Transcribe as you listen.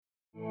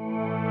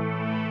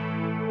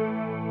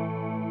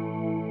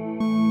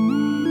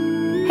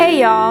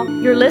Hey y'all,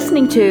 you're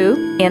listening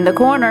to In the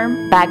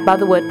Corner, back by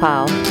the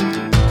Woodpile.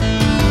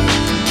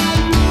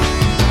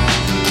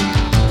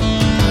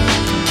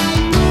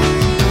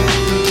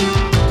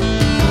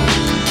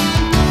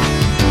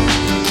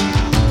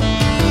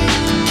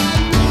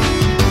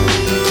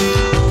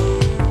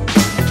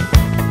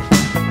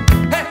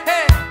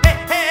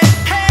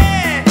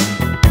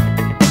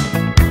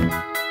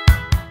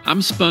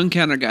 I'm Spun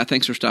Counter Guy.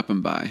 Thanks for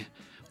stopping by.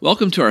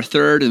 Welcome to our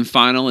third and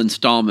final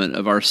installment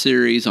of our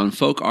series on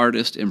folk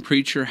artist and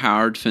preacher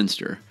Howard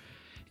Finster.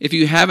 If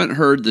you haven't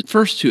heard the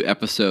first two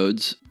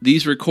episodes,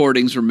 these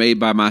recordings were made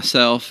by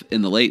myself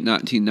in the late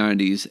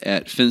 1990s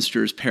at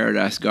Finster's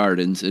Paradise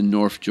Gardens in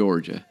North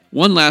Georgia.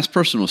 One last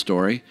personal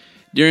story.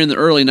 During the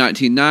early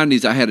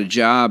 1990s, I had a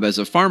job as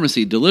a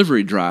pharmacy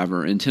delivery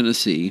driver in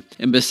Tennessee,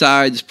 and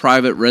besides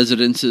private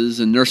residences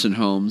and nursing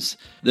homes,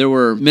 there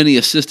were many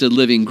assisted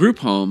living group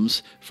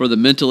homes for the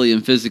mentally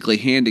and physically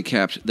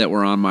handicapped that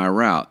were on my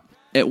route.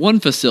 At one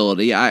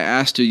facility, I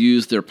asked to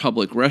use their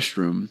public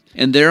restroom,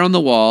 and there on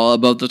the wall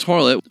above the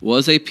toilet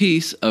was a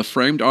piece of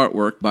framed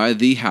artwork by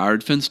the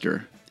Howard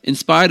Finster. In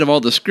spite of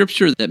all the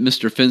scripture that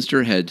Mr.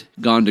 Finster had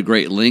gone to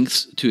great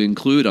lengths to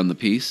include on the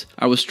piece,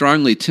 I was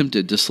strongly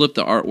tempted to slip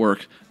the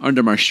artwork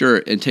under my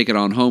shirt and take it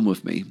on home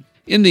with me.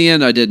 In the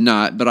end, I did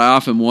not, but I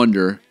often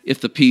wonder if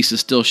the piece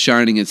is still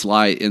shining its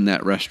light in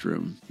that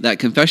restroom. That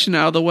confession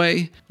out of the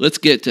way, let's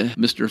get to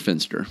Mr.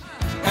 Finster.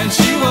 And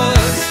she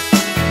was.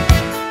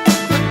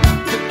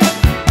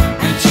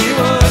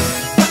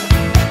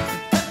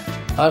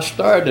 I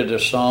started a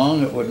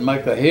song that would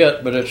make a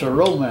hit, but it's a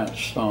romance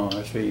song.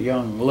 It's a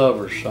young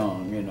lover's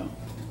song, you know.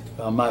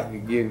 I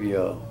might give you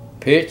a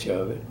pitch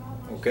of it.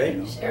 Okay.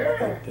 You know,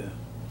 Sure.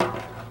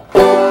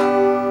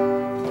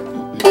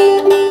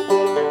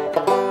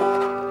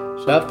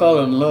 So I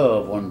fell in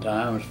love one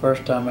time. It was the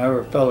first time I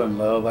ever fell in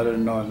love. I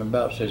didn't know anything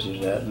about sissy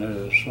that, and it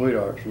was a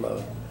sweetheart's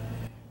love.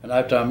 And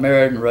after I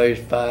married and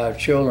raised 5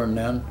 children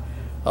then,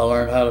 I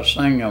learned how to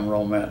sing them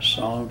romance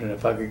songs, and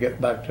if I could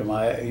get back to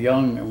my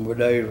young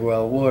days where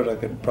I was, I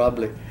could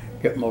probably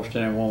get most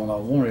any woman I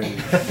wanted. I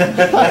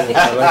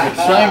could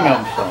sing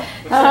them songs.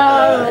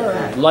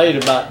 I was late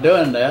about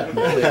doing that, and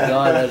said,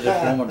 God has this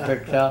woman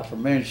picked out for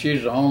me, and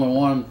she's the only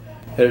one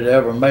that had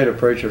ever made a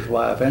preacher's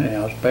wife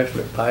anyhow,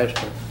 especially a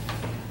pastor.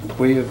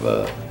 We've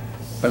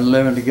been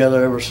living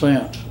together ever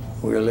since.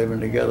 We're living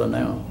together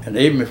now. And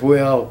even if we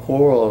all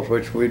quarrels,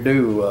 which we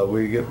do,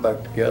 we get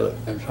back together,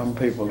 and some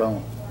people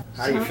don't.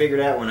 How do you figure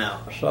that one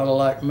out? Sort of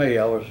like me,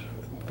 I was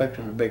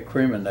expecting to be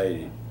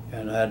cremated,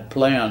 and I had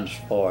plans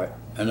for it.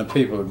 And the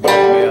people would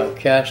bring me a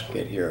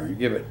casket here and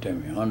give it to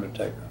me, an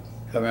undertaker.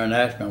 Come here and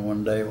ask me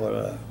one day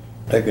what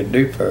they could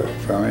do for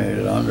me,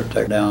 the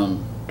undertaker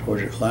down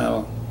towards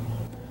Atlanta.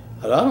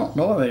 I said, I don't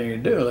know anything you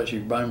do unless you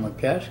bring me a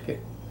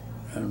casket.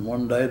 And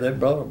one day they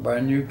brought a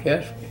brand new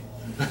casket.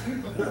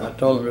 And I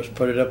told them just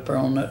put it up there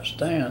on that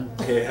stand.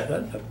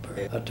 Yeah.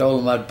 I told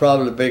them I'd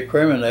probably be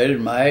cremated,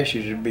 my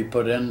ashes would be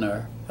put in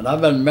there. And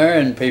I've been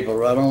marrying people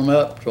right on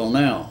up till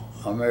now.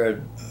 I married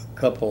a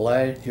couple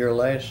last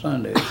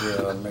Sunday.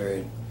 I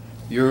married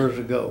years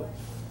ago.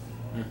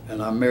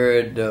 And I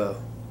married a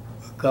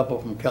couple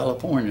from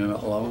California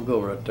not long ago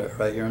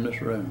right here in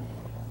this room.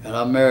 And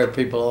I marry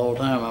people all the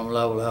time. I'm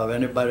liable to have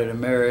anybody to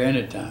marry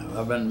anytime.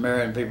 I've been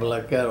marrying people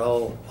like that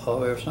all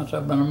ever since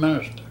I've been a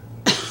minister.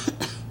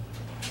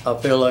 I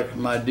feel like it's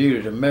my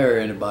duty to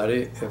marry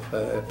anybody if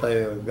they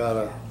have got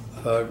a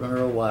husband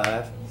or a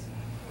wife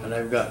and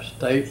they've got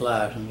state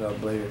license. I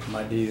believe it's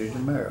my duty to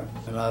marry them.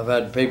 And I've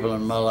had people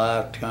in my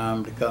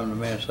lifetime to come to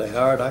me and say,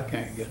 Howard, I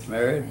can't get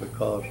married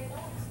because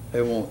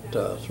they want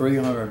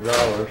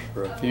 $300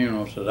 for a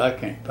funeral, so I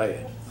can't pay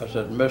it. I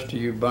said, mister,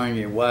 you bring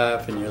your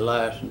wife and your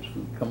license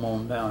and come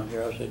on down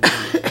here. I said,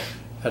 you don't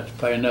have to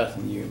pay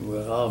nothing.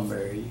 I'll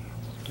marry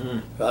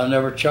you. I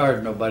never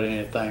charged nobody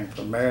anything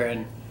for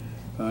marrying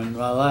in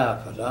my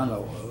life that I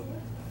know of.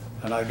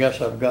 And I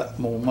guess I've got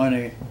more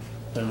money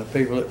than the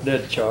people that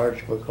did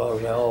charge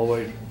because I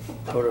always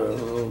put a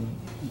little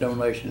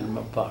donation in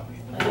my pocket.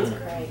 That's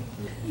great.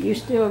 You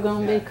still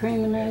gonna be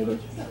cremated?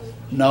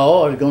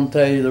 No, I was going to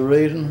tell you the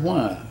reason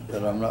why,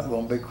 that I'm not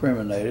going to be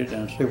cremated,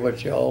 and see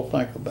what you all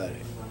think about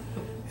it.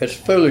 It's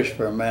foolish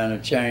for a man to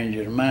change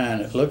his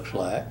mind, it looks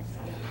like.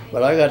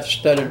 But I got to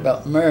study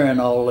about marrying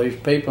all these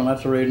people, and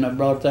that's the reason I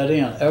brought that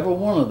in. Every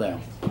one of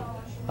them.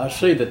 I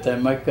see that they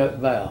make that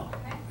vow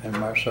in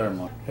my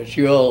ceremony, that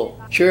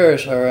you'll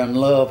cherish her and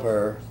love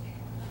her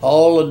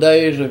all the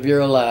days of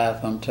your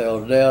life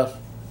until death,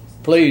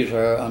 please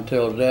her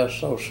until death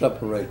so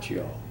separates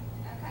you all.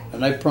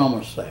 And they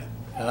promise that.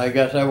 And I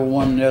guess every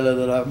one the other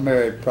that I've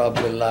married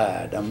probably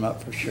lied. I'm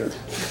not for sure.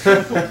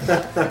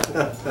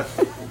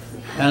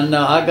 And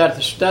I got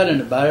to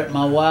studying about it.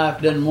 My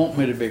wife didn't want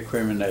me to be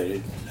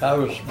cremated. That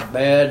was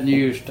bad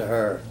news to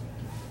her.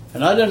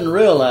 And I didn't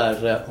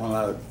realize that when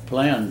I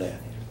planned that.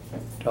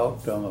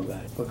 Talked to them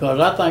about it. Because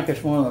I think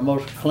it's one of the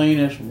most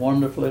cleanest,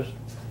 wonderfulest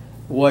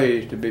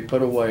ways to be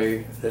put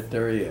away that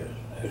there is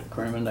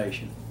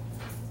cremation.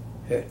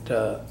 It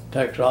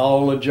takes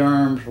all the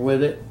germs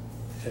with it.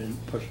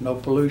 It puts no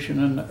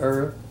pollution in the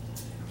earth.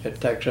 It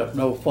takes up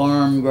no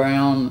farm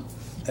ground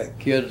that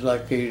kids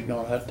like these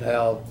going to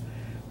have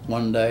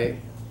one day,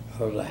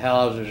 because the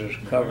houses is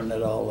covering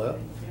it all up.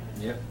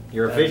 Yep.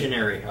 You're a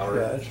visionary,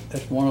 Howard. Yeah,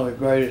 it's one of the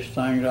greatest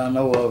things I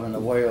know of in the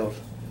way of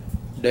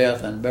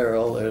death and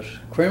burial is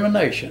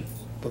cremation.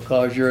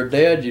 Because you're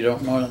dead, you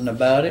don't know anything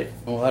about it.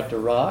 You won't have to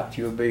rot.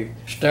 You'll be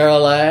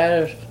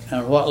sterilized,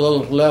 and what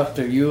little's left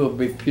of you will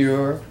be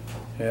pure.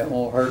 It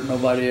won't hurt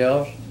nobody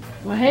else.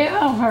 Well,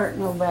 hell, don't hurt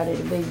nobody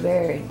to be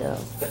buried, though.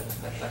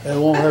 It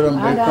won't hurt them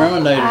to be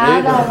cremated I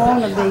either. don't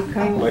want to be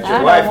cremated. But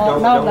your wife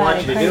don't don't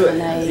want you to do it.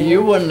 cremated.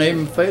 You wouldn't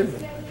even feel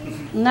it.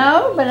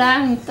 No, but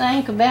I can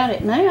think about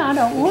it now. I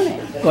don't want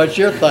it. What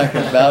you're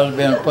thinking about is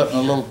being put in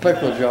a little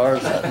pickle jar,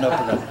 sitting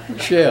up in a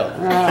shell.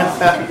 No,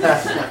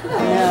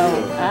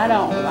 I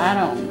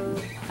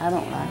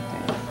don't like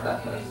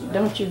that.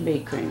 Don't you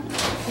be cremated.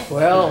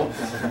 Well,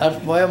 that's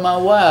the way my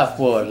wife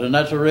was, and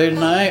that's the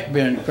reason I ain't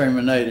being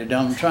cremated.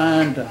 I'm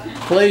trying to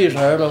please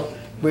her,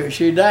 but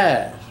she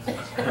dies.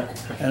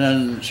 And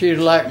then she's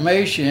like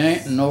me, she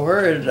ain't in no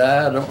hurry to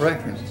die, I don't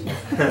reckon.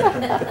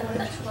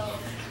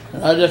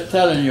 I'm just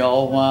telling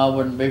y'all why I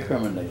wouldn't be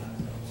cremated.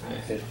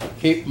 It's to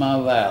keep my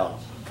vow.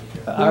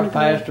 Our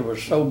pastor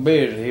was so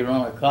busy, he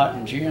run a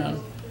cotton gin,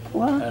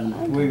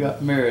 and we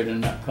got married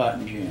in that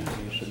cotton gin.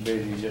 He was so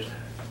busy,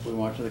 we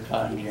went to the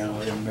cotton gin,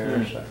 we didn't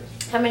marry her.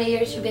 How many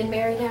years you been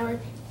married, Howard?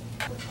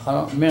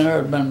 Me and her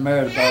have been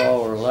married about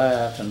all her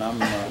life, and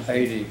I'm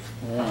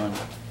 81.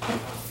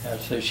 I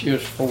say she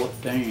was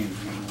 14,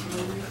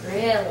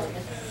 Really?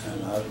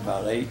 and I was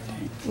about 18.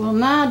 Well,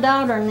 my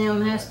daughter and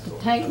them has to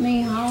take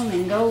me home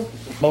and go.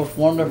 Most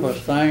wonderful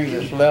things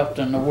that's left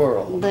in the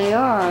world. They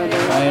are.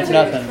 There ain't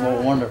nothing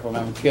more wonderful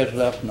than kids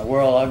left in the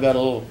world. I got a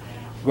little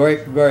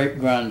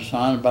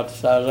great-great-grandson about the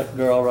size of that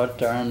girl right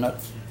there, and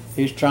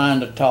he's trying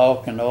to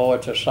talk, and oh,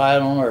 it's a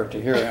sight on earth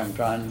to hear him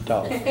trying to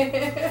talk.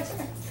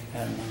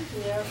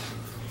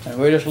 And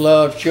we just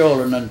love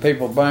children, and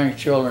people bring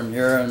children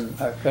here, and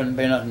there couldn't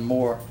be nothing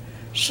more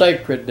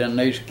sacred than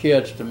these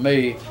kids to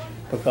me,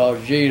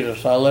 because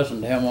Jesus, I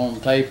listen to him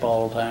on tape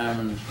all the time,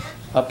 and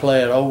I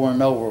play it over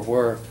and over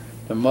where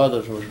the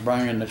mothers was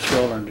bringing the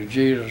children to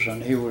Jesus,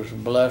 and he was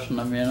blessing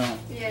them, you know.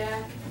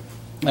 Yeah.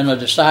 And the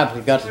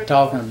disciples got to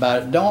talking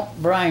about it. Don't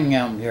bring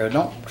them here.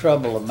 Don't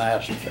trouble the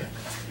master.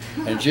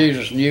 And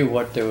Jesus knew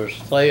what they were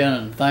saying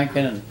and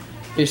thinking, and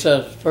he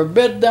says,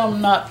 forbid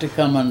them not to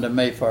come unto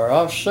me, for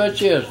of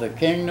such is the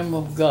kingdom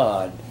of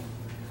God.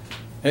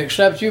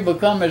 Except you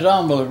become as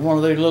humble as one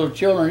of these little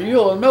children,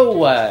 you'll no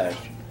wise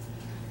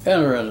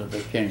enter into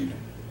the kingdom.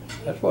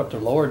 That's what the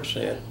Lord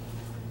said.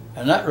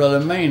 And that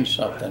really means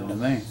something to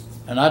me.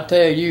 And I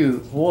tell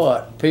you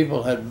what,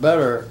 people had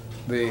better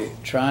be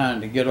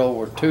trying to get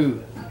over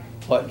to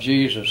what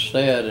Jesus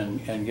said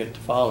and get to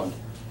following it.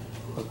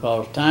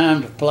 Because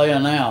time's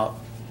playing out,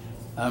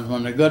 and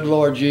when the good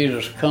Lord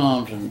Jesus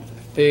comes in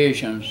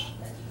Ephesians,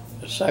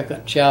 the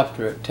 2nd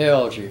chapter, it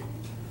tells you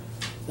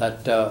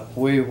that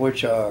we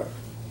which are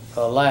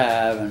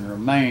alive and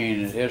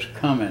remain at his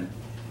coming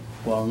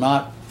will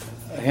not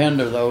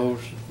hinder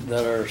those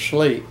that are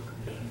asleep.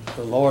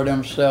 The Lord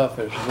himself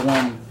is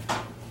going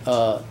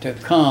to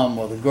come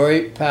with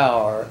great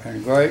power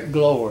and great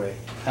glory,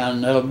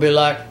 and it'll be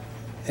like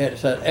it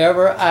said,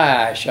 every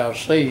eye shall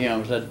see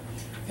him. It said,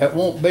 it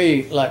won't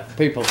be like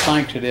people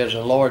think it is.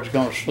 The Lord's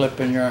going to slip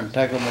in here and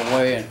take them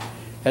away. And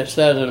it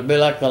says it'll be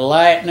like the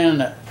lightning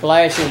that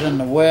flashes in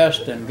the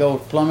west and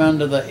goes plumb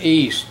into the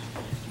east.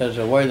 That's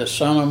the way the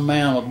Son of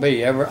Man will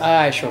be. Every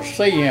eye shall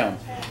see him.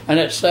 And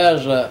it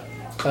says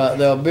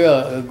there'll be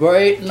a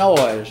great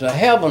noise. The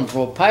heavens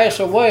will pass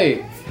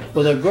away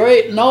with a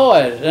great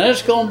noise. And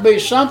it's going to be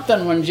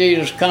something when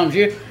Jesus comes.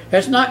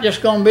 It's not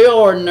just going to be an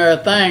ordinary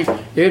thing.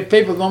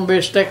 People are going to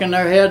be sticking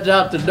their heads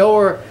out the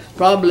door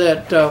probably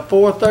at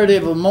 4:30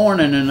 of the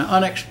morning in an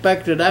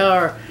unexpected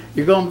hour.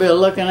 You're going to be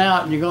looking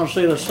out and you're going to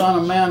see the Son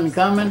of Man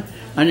coming,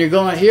 and you're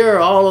going to hear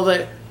all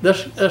of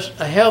this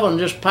heaven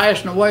just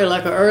passing away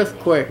like an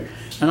earthquake,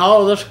 and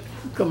all of this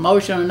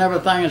commotion and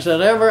everything. It says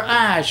every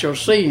eye shall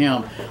see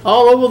him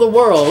all over the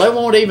world. There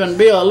won't even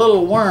be a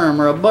little worm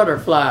or a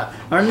butterfly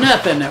or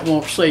nothing that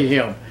won't see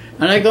him.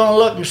 And they're going to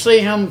look and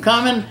see him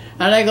coming,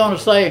 and they're going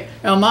to say,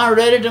 am I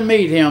ready to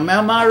meet him?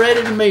 Am I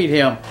ready to meet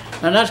him?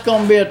 And that's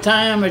going to be a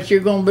time that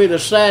you're going to be the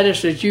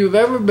saddest that you've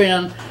ever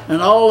been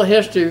in all the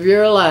history of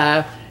your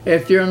life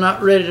if you're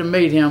not ready to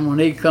meet him when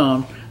he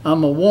comes.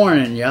 I'm a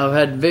warning you. I've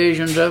had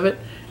visions of it,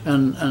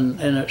 and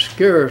it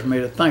scares me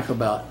to think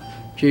about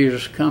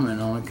Jesus coming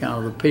on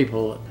account of the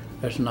people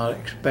that's not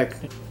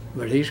expecting.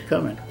 But he's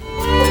coming.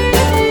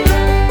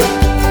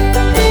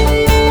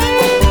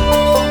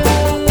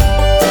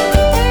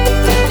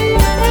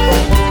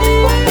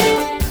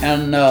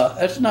 And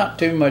it's not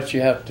too much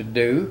you have to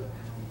do.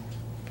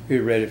 Be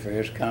ready for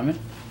his coming.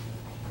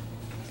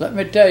 Let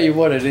me tell you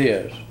what it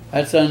is.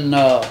 That's in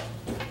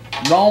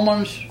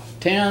Romans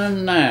 10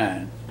 and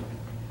 9.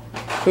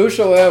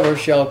 Whosoever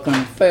shall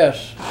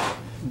confess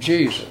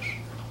Jesus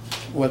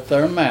with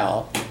their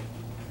mouth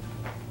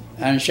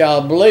and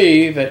shall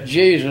believe that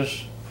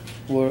Jesus,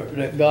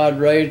 that God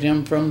raised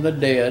him from the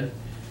dead,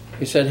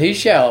 He said, he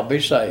shall be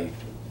saved.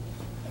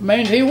 It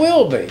means he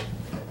will be.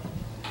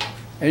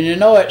 And you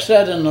know, it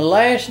said in the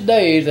last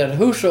days that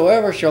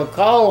whosoever shall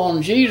call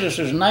on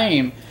Jesus'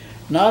 name,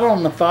 not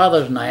on the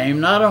Father's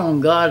name, not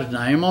on God's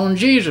name, on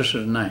Jesus'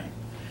 name.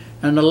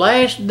 In the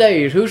last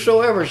days,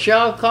 whosoever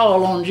shall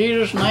call on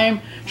Jesus'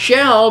 name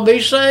shall be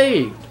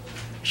saved.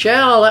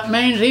 Shall, that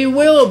means he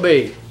will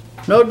be.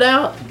 No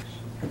doubt.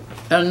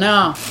 And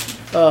now,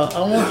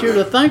 I want you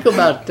to think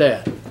about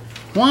that.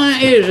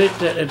 Why is it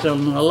that it's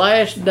in the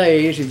last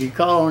days, if you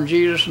call on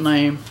Jesus'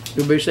 name,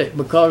 you'll be saved?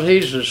 Because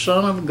he's the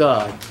Son of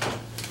God.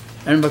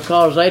 And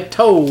because they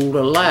told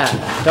a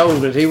lie,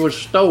 told that he was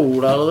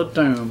stole out of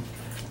the tomb,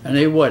 and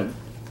he wasn't.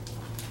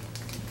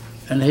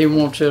 And he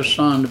wants his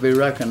son to be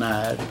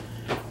recognized.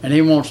 And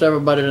he wants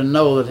everybody to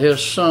know that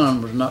his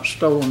son was not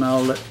stolen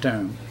out of that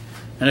tomb.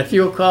 And if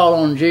you'll call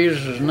on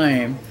Jesus'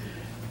 name,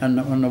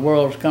 and when the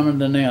world's coming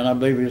to an end, I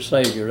believe he'll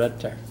save you right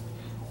there.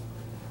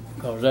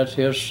 Because that's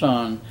his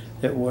son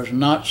that was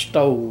not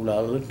stole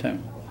out of the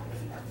tomb.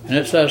 And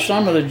it says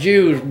some of the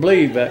Jews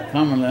believe that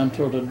coming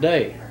until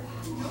today,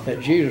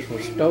 that Jesus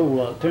was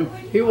stole out of the tomb.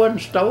 He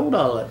wasn't stole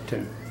out of that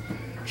tomb.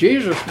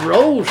 Jesus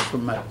rose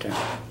from that tomb.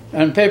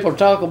 And people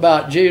talk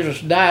about Jesus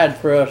died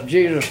for us,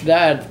 Jesus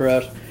died for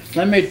us.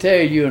 Let me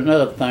tell you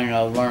another thing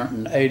I've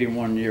learned in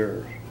 81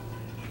 years.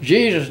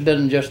 Jesus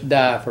didn't just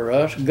die for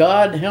us.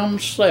 God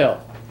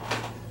himself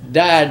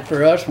died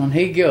for us when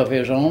he gave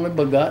his only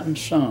begotten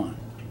son.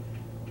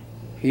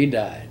 He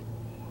died.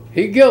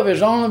 He gave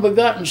his only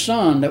begotten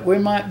son that we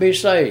might be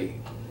saved.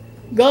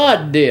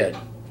 God did.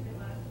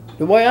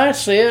 The way I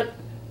see it,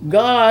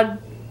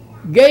 God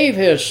gave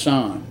his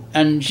son,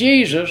 and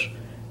Jesus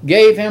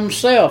gave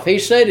himself. He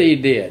said he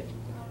did.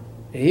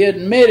 He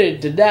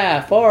admitted to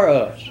die for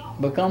us,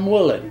 become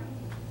willing.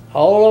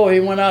 Although he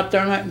went out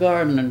there in that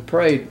garden and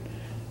prayed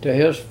to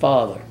his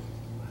Father,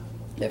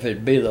 if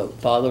it be the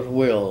Father's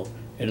will,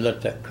 he'd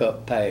let that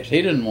cup pass.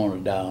 He didn't want to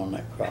die on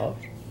that cross.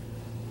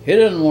 He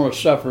didn't want to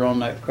suffer on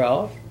that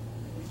cross.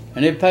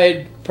 And he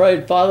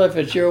prayed, Father, if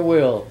it's your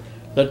will,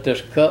 let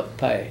this cup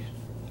pass.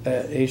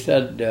 He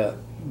said,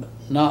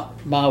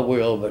 not my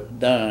will, but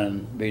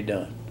thine be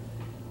done.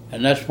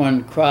 And that's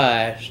when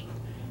Christ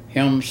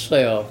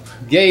himself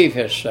gave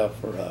himself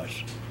for us.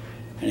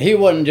 And he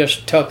wasn't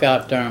just tuck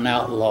out there and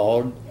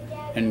outlawed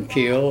and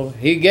killed.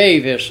 He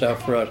gave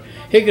himself for us.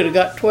 He could have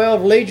got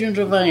 12 legions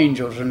of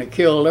angels and he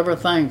killed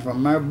everything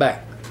from their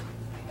back.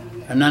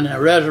 And then he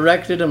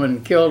resurrected them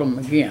and killed them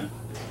again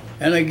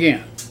and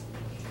again.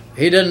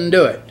 He didn't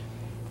do it.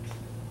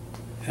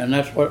 And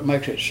that's what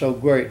makes it so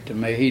great to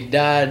me. He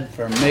died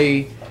for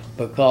me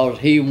because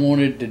he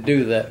wanted to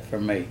do that for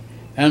me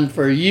and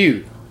for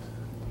you.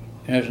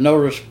 And there's no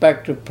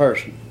respect of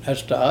person.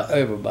 That's to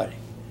everybody.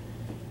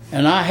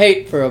 And I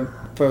hate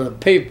for the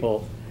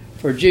people,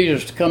 for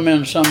Jesus to come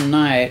in some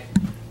night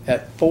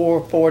at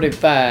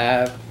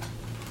 4:45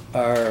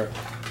 or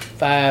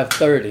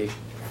 5:30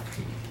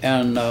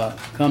 and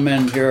come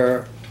in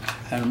here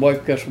and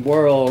wake this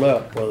world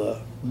up with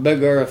a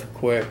big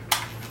earthquake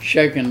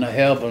shaking the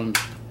heavens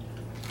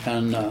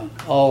and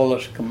all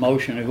this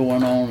commotion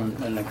going on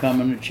and the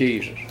coming of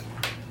Jesus.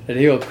 That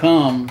he'll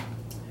come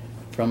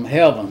from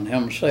heaven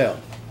himself,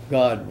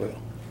 God will,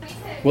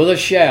 with a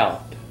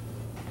shout,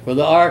 with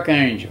the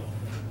archangel.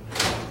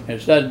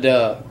 It said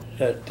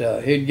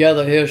that he'd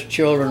gather his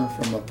children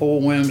from the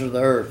four winds of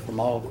the earth, from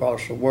all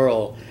across the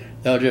world.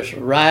 They'll just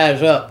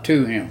rise up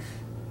to him.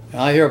 And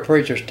I hear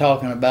preachers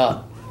talking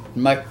about,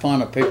 make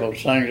fun of people that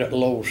sing that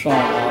little song,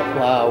 I'll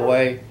Fly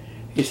Away.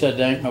 He said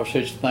there ain't no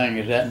such thing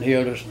as that, and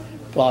he'll just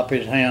flop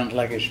his hands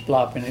like he's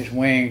flopping his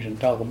wings and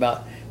talk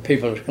about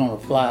people that's going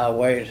to fly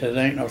away. He said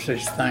there ain't no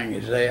such thing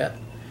as that.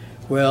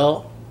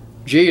 Well,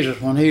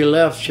 Jesus, when he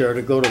left here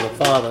to go to the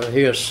Father,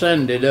 he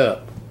ascended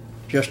up,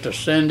 just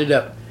ascended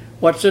up.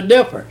 What's the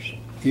difference?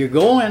 You're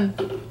going,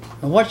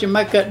 and what you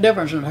make that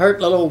difference and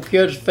hurt little old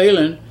kid's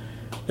feeling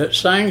that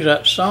sings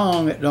that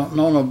song that don't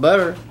know no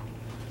better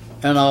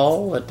and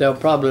all, that they'll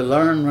probably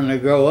learn when they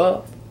grow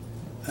up.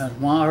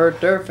 And why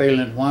hurt their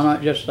feelings? Why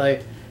not just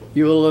say,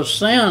 you will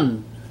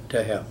ascend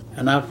to heaven?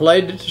 And I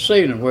played it this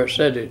evening where it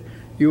said that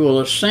he will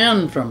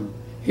ascend from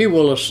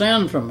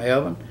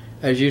heaven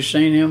as you've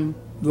seen him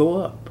go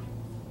up.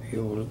 He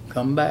will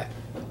come back.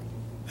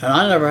 And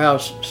I never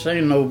have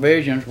seen no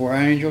visions where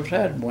angels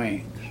had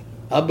wings.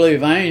 I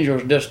believe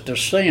angels just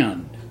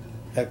descend.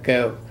 Like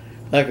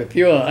if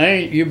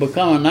you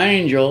become an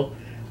angel,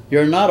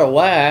 you're not a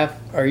wife,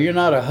 or you're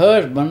not a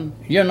husband,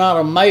 you're not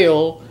a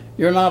male,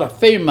 you're not a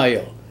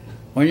female.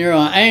 When you're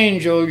an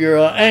angel, you're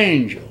an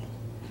angel.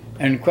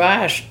 And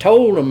Christ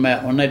told them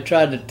that when they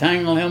tried to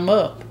tangle him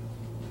up.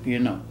 You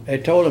know, they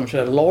told him,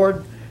 said,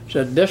 Lord,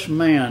 said, this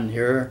man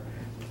here,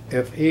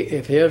 if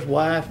his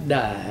wife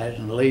dies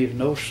and leaves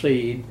no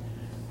seed,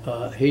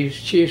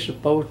 she's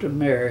supposed to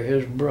marry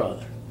his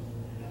brother.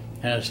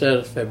 And it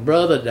says if the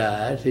brother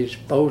dies, he's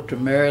supposed to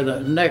marry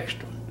the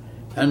next one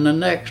and the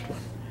next one.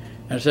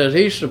 And it says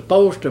he's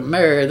supposed to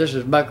marry, this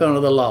is back under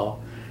the law,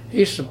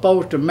 he's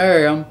supposed to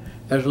marry them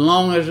as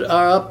long as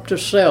are up to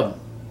 7.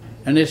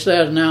 And it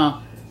says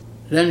now,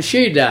 Then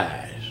she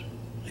dies.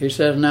 He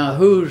says, now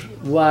whose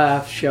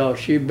wife shall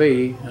she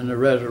be in the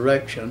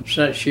resurrection?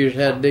 Since she's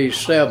had these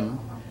 7,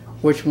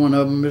 which one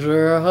of them is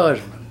her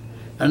husband?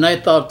 And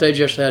they thought they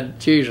just had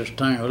Jesus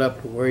tangled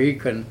up where he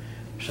couldn't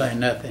say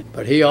nothing.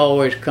 But he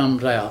always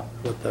comes out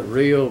with the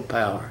real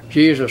power.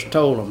 Jesus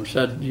told him,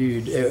 said,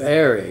 you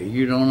Ari,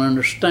 you don't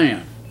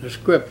understand the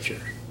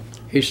scripture.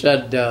 He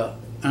said,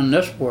 in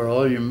this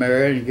world you're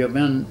married and give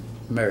in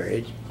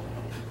marriage.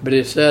 But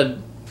he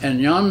said, in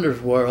yonder's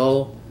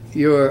world,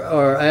 you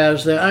are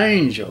as the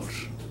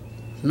angels.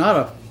 Not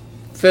a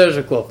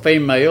physical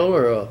female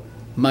or a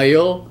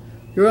male.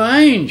 You're an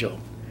angel.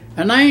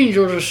 And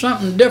angels are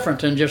something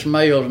different than just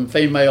males and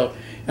females.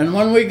 And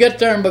when we get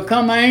there and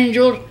become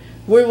angels,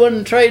 we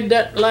wouldn't trade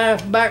that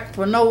life back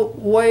for no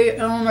way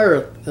on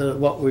earth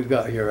what we've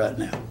got here right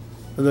now.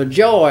 For the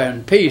joy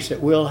and peace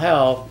that we'll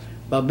have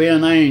by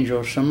being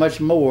angels so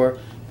much more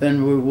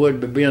than we would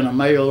by being a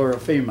male or a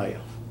female.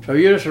 So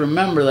you just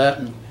remember that,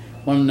 and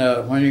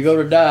when you go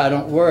to die,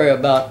 don't worry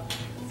about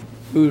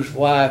whose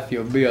wife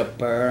you'll be up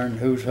there and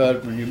whose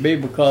husband you'll be,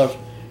 because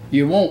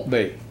you won't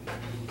be.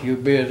 You'll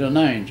be as an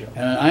angel.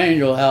 And an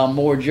angel will have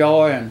more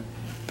joy and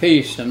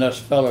peace than us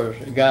fellas,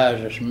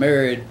 guys that's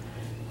married.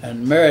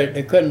 And married,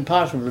 there couldn't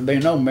possibly be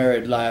no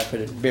married life.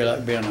 It'd be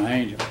like being an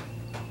angel.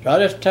 So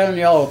I'm just telling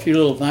y'all a few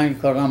little things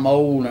because I'm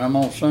old and I'm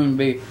going to soon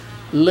be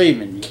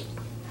leaving you.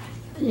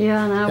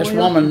 Yeah, and I This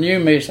will. woman knew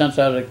me since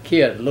I was a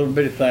kid, a little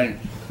bitty thing,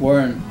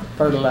 wearing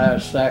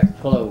fertilized sack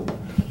clothes.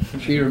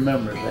 She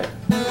remembers that.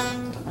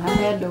 I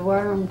had to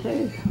wear them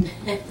too.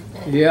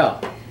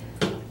 Yeah.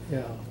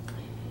 Yeah.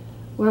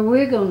 Well,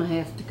 we're going to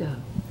have to go.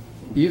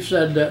 You've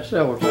said that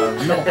several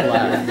times. Don't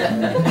lie.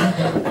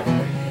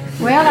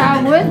 Well,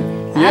 I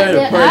wouldn't.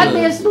 Yeah, I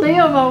just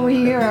live over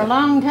here a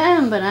long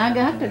time, but I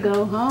got to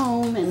go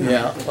home. And,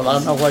 Yeah, well,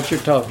 I know what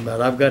you're talking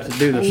about. I've got to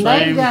do the and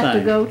same they got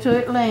thing. to go to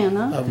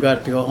Atlanta. I've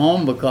got to go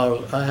home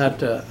because I have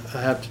to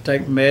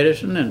take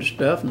medicine and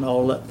stuff and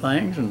all that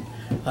things, and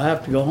I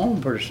have to go home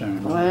pretty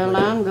soon. Well,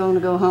 I'm going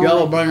to go home.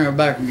 Y'all bring her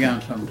back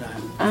again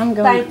sometime. I'm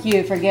going. Thank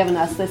you for giving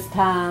us this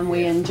time.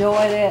 We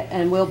enjoyed it,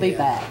 and we'll be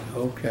back.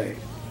 Okay.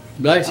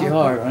 Bless your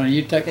heart, honey.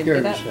 You take care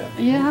of Get up. yourself.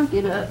 Yeah, I'll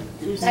get up.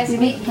 Just Nice give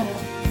me meeting time. you.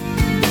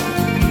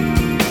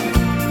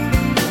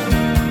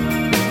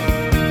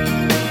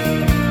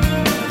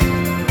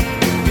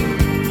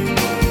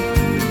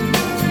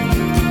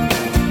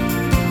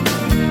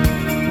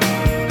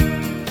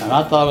 And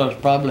I thought I was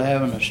probably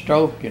having a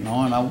stroke, and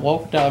I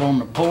walked out on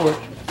the porch,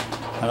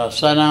 and I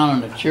sat down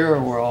in the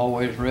chair where I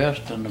always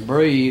rest in the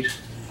breeze,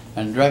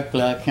 and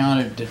directly I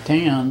counted to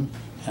 10,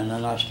 and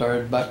then I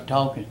started back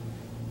talking.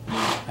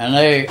 And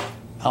I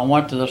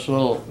went to this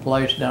little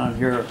place down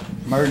here,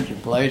 emergency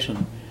place,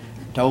 and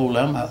told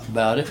them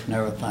about it and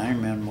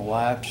everything, me and my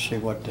wife, to see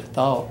what they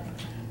thought.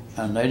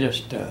 And they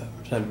just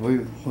said, we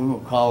will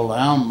call the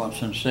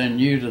ambulance and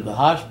send you to the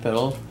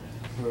hospital.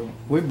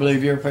 We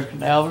believe you're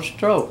fixing to have a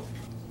stroke.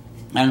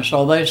 And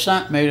so they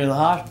sent me to the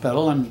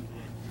hospital, and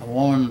a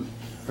woman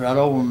right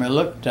over me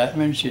looked at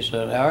me and she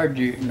said, Howard,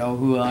 do you know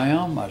who I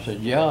am? I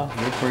said, yeah,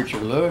 you're Preacher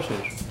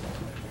Lewis's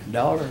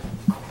daughter.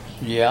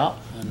 Yeah.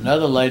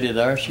 Another lady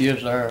there, she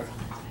is there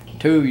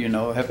too,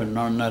 helping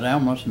run that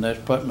ambulance, and they're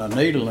putting a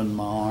needle in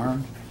my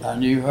arm. I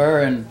knew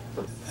her, and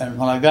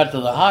when I got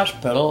to the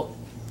hospital,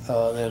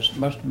 there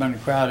must have been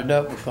crowded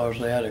up because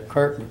they had a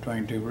curtain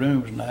between 2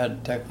 rooms, and I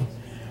had to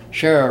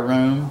share a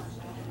room.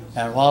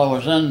 And while I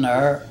was in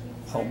there,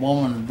 a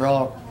woman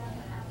brought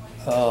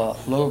a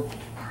little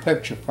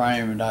picture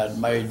frame that I had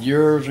made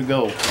years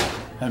ago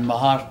in my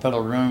hospital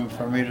room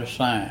for me to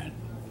sign,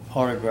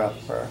 autograph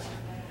for her.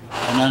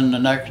 And then the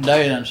next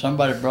day,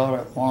 somebody brought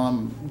up one of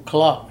them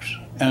clocks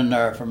in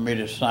there for me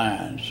to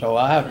sign. So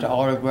I have to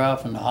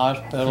autograph in the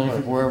hospital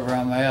or wherever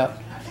I'm at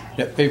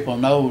that people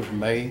knows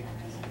me,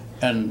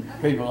 and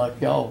people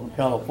like y'all from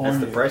California.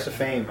 That's the price of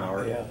fame,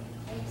 Howard. Yeah.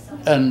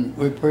 And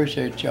we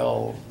appreciate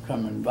y'all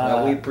coming by.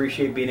 Well, we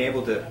appreciate being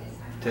able to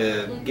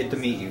get to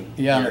meet you.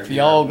 Yeah, and if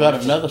y'all got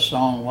another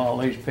song while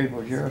these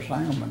people's here,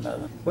 sing them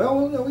another.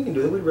 Well, no, we can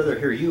do it. We'd rather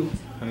hear you.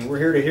 I mean, we're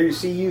here to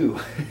see you.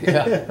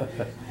 Yeah.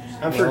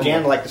 I'm sure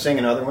Jan would like to sing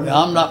another one.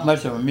 I'm not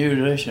much of a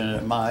musician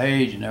at my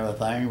age and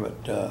everything,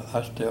 but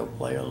I still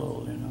play a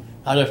little,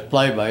 I just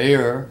play by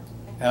ear.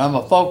 And I'm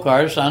a folk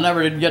artist. I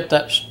never did get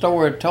that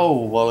story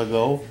told a while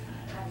ago.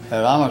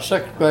 I'm a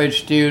 6th grade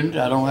student.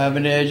 I don't have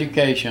any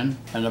education.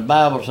 And the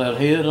Bible says,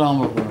 he that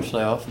humbles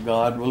himself,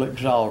 God will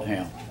exalt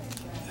him.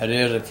 That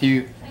is, if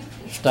you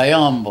stay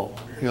humble,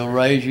 he'll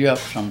raise you up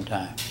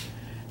sometime.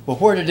 Well,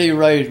 where did he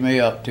raise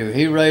me up to?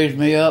 He raised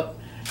me up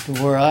to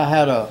where I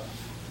had a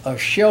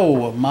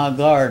show of my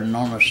garden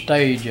on a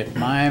stage at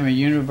Miami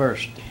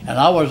University. And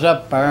I was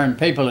up there, and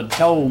people had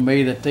told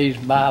me that these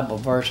Bible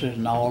verses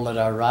and all that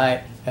I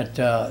write, that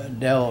the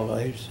devil,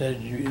 he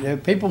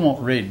said, people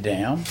won't read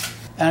them.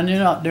 And you're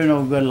not doing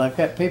no good like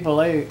that. People,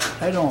 they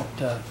don't,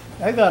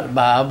 they got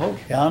Bibles.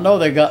 Yeah, I know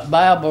they got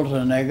Bibles,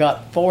 and they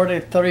got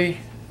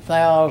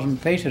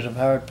 43,000 pieces of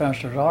Howard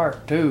Finster's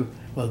art, too,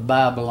 with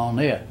Bible on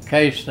it, in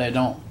case they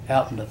don't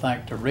happen to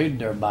think to read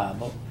their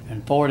Bible.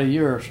 in 40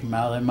 years from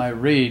now, they may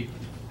read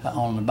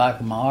on the back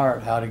of my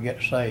heart how to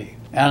get saved.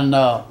 And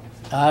I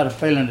had a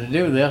feeling to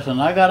do this,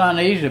 and I got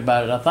uneasy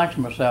about it. I thought to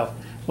myself,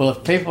 well,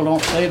 if people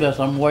don't see this,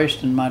 I'm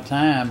wasting my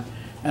time,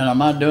 and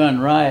am I doing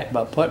right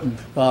by putting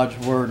God's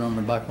Word on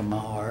the back of my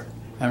heart?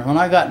 And when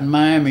I got in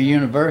Miami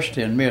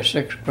University and be a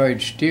 6th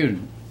grade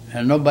student,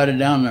 and nobody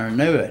down there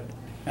knew it,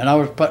 and I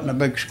was putting a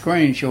big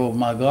screen show of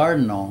my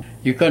garden on,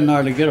 you couldn't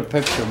hardly get a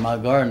picture of my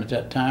garden at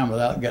that time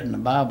without getting the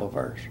Bible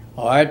verse.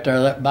 All right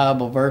there, that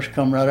Bible verse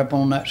come right up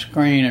on that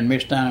screen, and me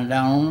standing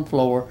down on the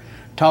floor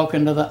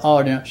talking to the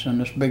audience in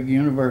this big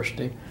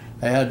university.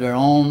 They had their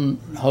own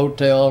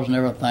hotels and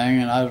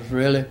everything, and I was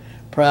really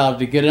proud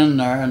to get in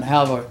there and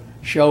have a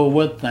show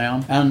with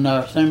them. And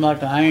it seemed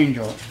like an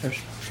angel just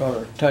sort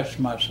of touched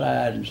my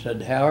side and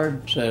said,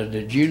 Howard, says,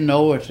 did you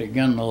know it's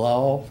against the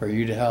law for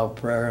you to have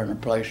prayer in a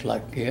place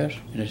like this?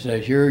 And he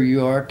says, here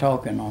you are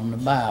talking on the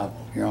Bible.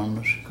 You're on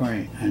the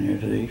screen, and you're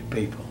to these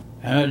people.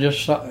 And it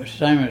just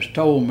same as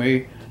told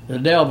me, the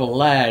devil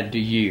lied to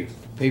you.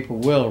 People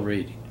will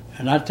read it.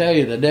 And I tell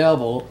you, the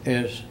devil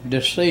is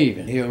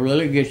deceiving. He'll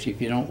really get you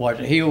if you don't watch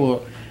it. He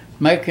will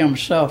make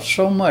himself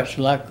so much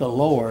like the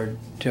Lord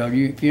till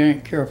you, if you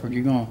ain't careful,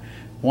 you're going to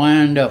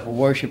wind up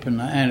worshiping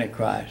the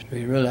Antichrist.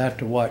 You really have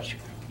to watch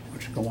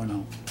what's going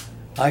on.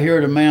 I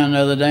heard a man the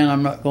other day, and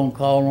I'm not going to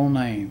call no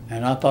name,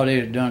 and I thought he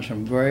had done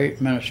some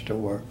great minister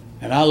work.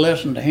 And I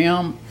listened to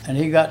him, and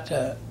he got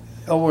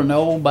over in the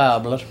old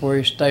Bible. That's where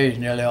he stays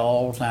nearly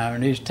all the time,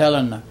 and he's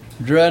telling the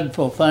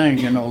dreadful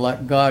things,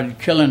 like God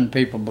killing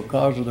people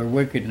because of their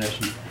wickedness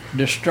and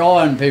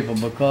destroying people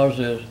because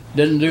they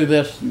didn't do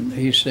this,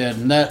 he said,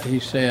 and that he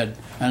said.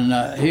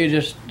 And he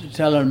just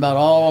telling about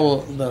all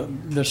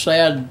the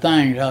sad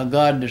things, how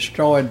God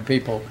destroyed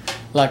people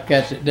like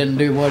that didn't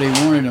do what he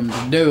wanted them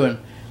to do. And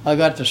I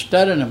got to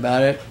studying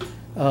about it,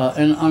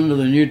 and under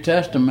the New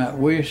Testament,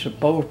 we're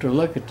supposed to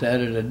look at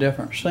that in a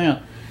different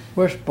sense.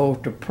 We're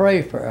supposed to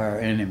pray for our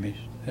enemies.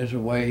 That's the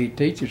way he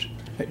teaches.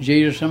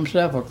 Jesus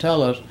himself will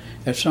tell us,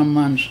 if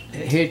someone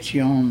smites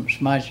you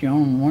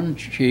on one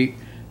cheek,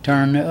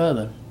 turn the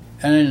other.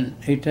 And then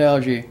he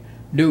tells you,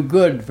 do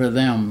good for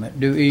them that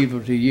do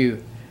evil to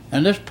you.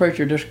 And this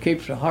preacher just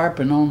keeps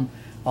harping on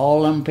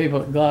all them people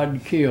that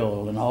God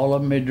killed, and all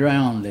of them he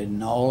drowned,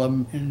 and all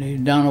of them he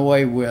done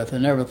away with,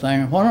 and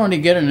everything. Why don't he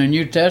get in the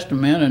New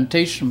Testament and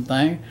teach some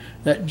things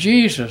that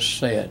Jesus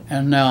said?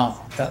 And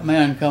now that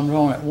man comes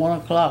on at 1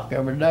 o'clock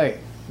every day.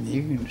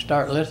 You can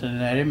start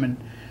listening at him, and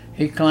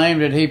he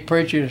claimed that he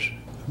preaches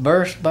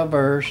verse by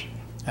verse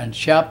and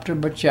chapter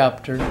by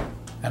chapter.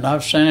 And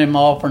I've sent him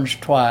offerings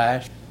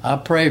twice. I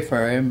pray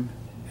for him,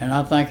 and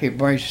I think he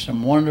brings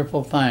some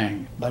wonderful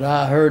things. But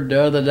I heard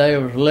the other day, I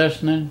was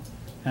listening,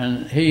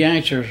 and he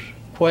answers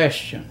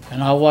questions.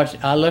 And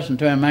I listened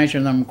to him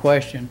answering them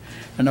questions.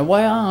 And the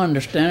way I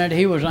understand it,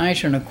 he was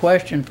answering a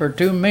question for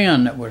two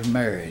men that was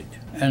married.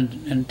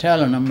 And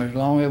telling them, as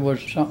long as it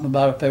was something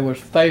about if they was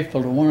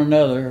faithful to one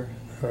another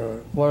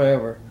or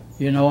whatever.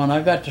 And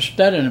I got to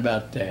studying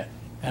about that.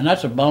 And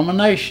that's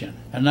abomination.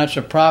 And that's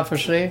a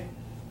prophecy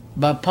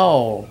by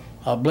Paul,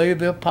 I believe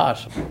the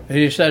apostle.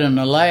 He said in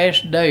the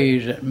last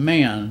days that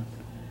men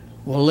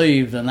will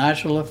leave the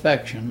natural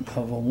affection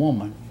of a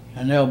woman,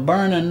 and they'll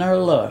burn in their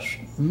lust,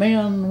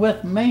 men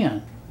with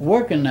men,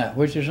 working that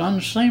which is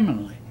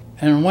unseemly,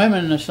 and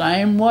women the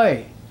same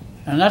way.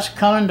 And that's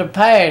coming to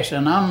pass,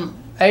 and I'm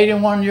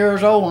 81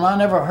 years old, and I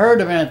never heard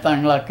of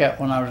anything like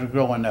that when I was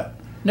growing up.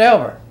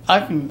 Never.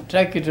 I can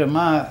take you to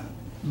my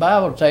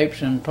Bible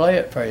tapes and play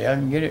it for you. I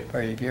can get it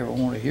for you if you ever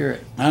want to hear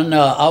it. And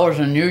I was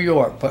in New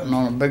York putting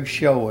on a big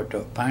show at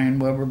the Payne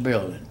Weber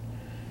building.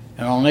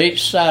 And on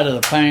each side of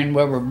the Payne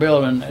Weber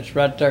building, it's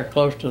right there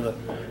close to the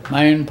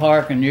main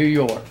park in New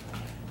York,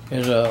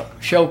 is a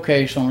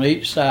showcase on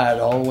each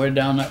side all the way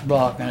down that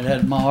block. And it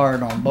had my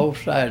heart on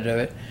both sides of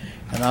it.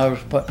 And I was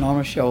putting on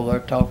a show there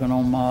talking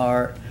on my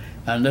heart.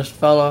 And this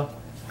fella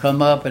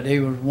come up, and he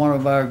was one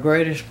of our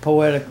greatest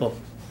poetical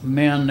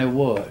men there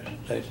was.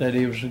 They said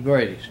he was the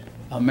greatest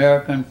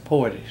American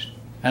poetess.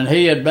 And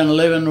he had been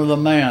living with a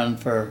man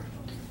for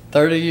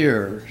 30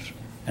 years.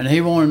 And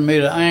he wanted me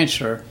to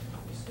answer,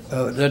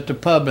 that the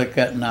public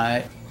that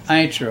night,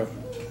 answer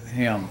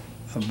him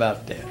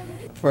about that.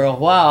 For a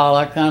while,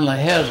 I kind of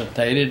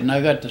hesitated, and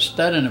I got to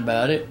studying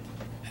about it,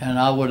 and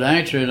I would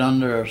answer it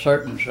under a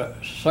certain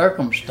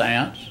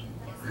circumstance.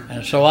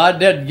 And so I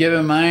did give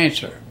him an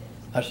answer.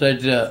 I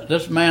said,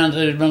 this man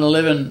said he's been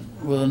living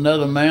with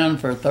another man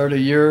for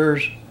 30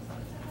 years,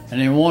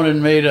 and he wanted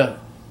me to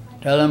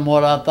tell him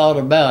what I thought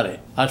about it.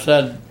 I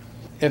said,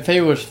 if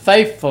he was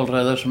faithful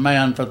to this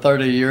man for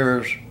 30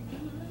 years,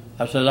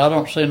 I said, I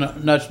don't see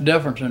much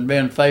difference in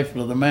being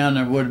faithful to the man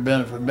than would have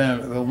been if it had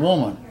been a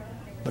woman.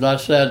 But I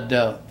said,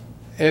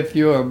 if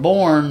you are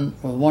born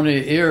with one of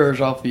your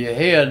ears off of your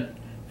head,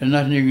 there's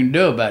nothing you can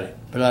do about it.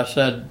 But I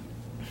said,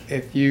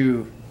 if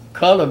you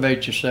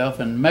cultivate yourself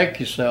and make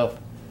yourself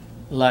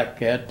like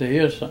that, there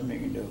is something you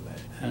can do about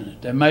it.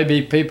 And there may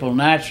be people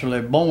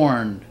naturally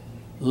born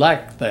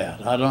like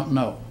that. I don't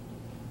know.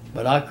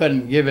 But I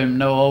couldn't give him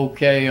no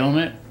okay on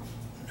it.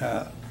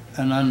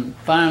 And then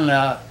finally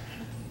I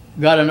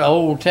got an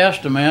Old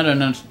Testament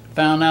and then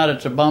found out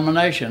it's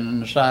abomination in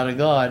the sight of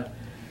God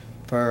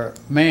for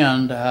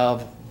men to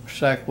have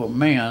sex with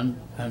men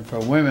and for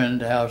women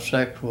to have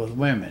sex with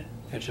women.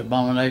 It's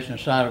abomination in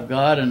the sight of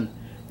God, and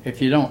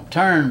if you don't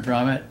turn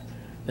from it,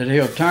 that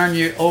he'll turn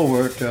you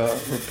over to a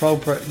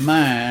appropriate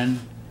mind,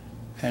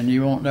 and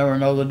you won't never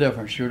know the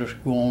difference. You'll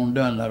just go on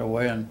done that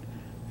way,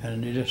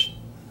 and you just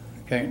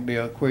can't be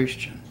a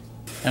Christian.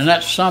 And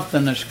that's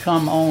something that's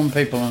come on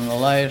people in the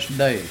last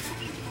days.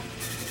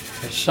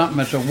 It's something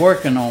that's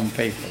working on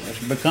people.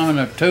 It's becoming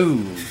a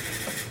tool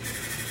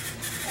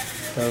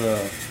for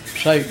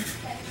Satan.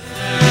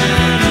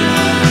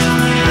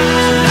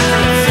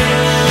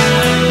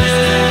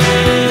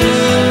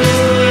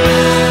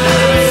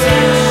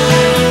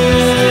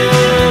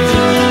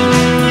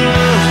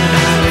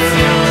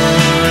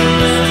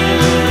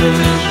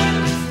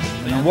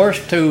 And the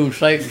worst tool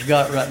Satan's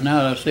got right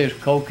now, I see, is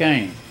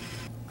cocaine.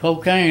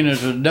 Cocaine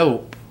is a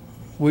dope.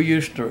 We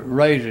used to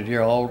raise it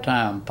here all the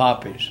time,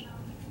 poppies.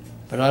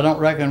 But I don't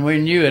reckon we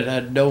knew it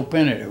had dope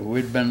in it.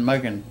 We'd been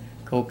making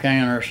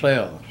cocaine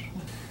ourselves.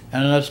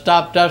 And it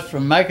stopped us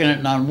from making it,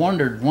 and I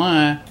wondered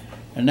why.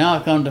 And now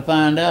I come to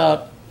find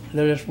out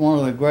that it's one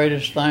of the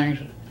greatest things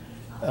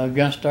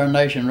against our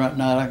nation right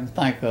now I can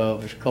think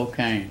of is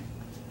cocaine.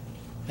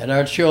 That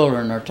our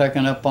children are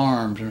taking up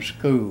arms in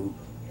school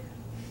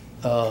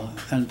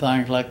and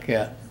things like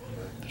that.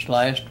 This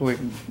last week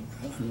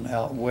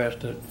out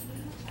west,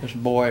 this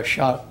boy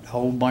shot a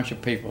whole bunch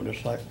of people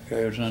just like he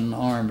was in the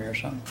army or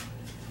something.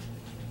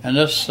 And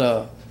this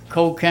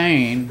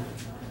cocaine,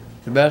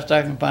 the best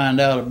I can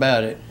find out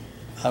about it,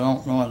 I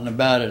don't know nothing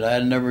about it. I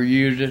had never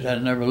used it, I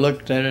had never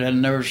looked at it, I had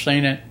never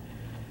seen it.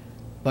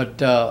 But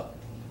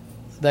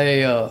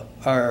they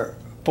are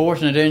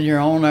forcing it in here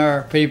on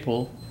our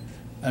people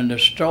and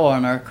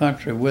destroying our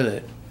country with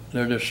it.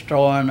 They're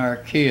destroying our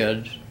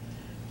kids.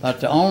 But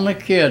the only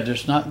kid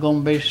that's not going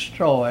to be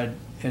destroyed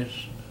is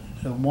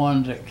the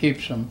ones that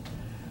keeps them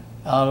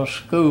out of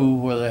school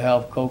where they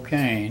have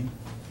cocaine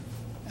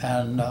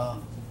and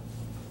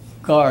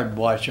guard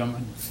watch them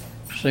and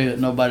see that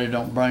nobody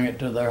don't bring it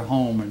to their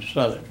home and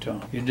sell it to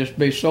them. You'd just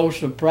be so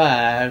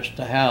surprised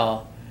to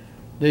how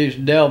these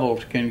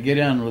devils can get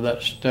in with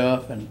that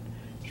stuff, and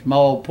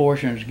small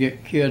portions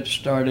get kids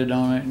started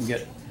on it and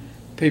get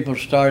people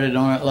started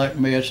on it like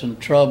me. It's in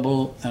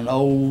trouble and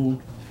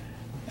old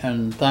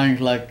and things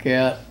like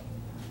that.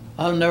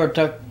 I've never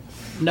took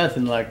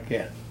nothing like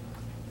that.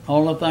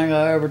 Only thing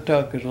I ever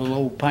took is a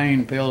little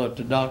pain pill that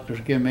the doctors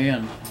give me,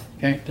 and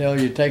can't tell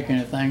you take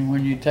anything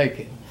when you take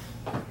it.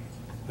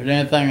 But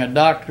anything a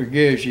doctor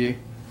gives you,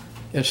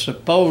 it's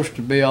supposed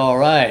to be all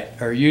right,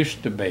 or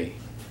used to be.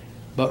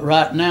 But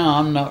right now,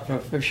 I'm not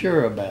for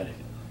sure about it.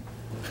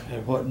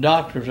 And what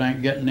doctors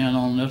ain't getting in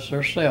on this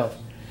themselves,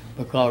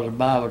 because the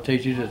Bible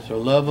teaches that the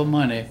love of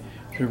money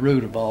is the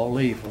root of all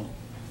evil.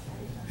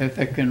 If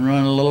it can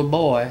run a little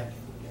boy,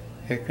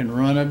 it can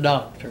run a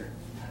doctor.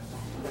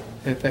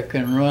 If it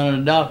can run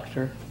a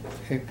doctor,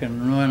 it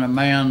can run a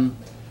man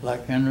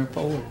like Henry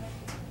Ford.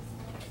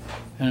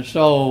 And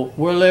so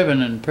we're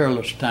living in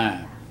peerless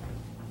time.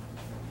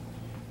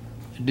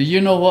 Do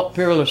you know what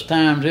peerless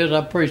times is?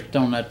 I preached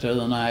on that the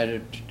other night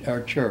at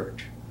our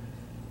church.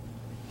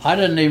 I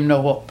didn't even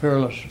know what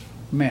peerless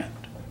meant.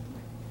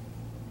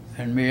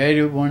 And me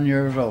 81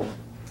 years old.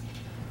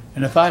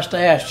 And if I was to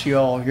ask you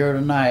all here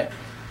tonight,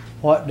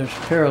 what does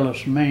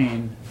peerless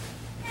mean?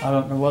 I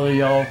don't know whether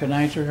y'all can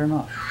answer it or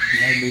not.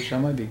 Maybe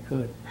some of you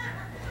could.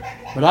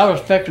 But I was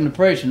fixing to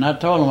preach, and I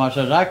told them, I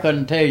said, I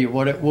couldn't tell you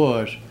what it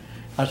was.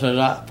 I said,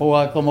 before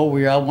I come over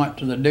here, I went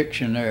to the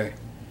dictionary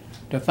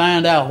to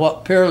find out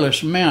what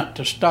peerless meant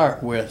to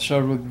start with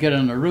so we could get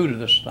in the root of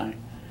this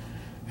thing.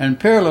 And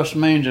peerless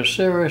means a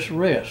serious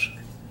risk.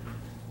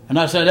 And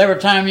I said, every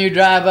time you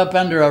drive up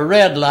under a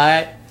red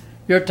light,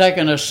 you're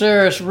taking a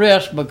serious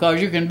risk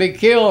because you can be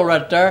killed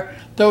right there,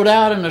 thrown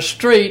out in the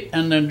street,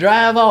 and then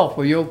drive off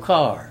with your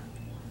car.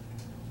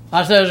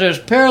 I said, there's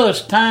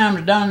peerless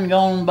times done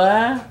gone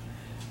by,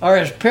 or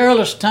is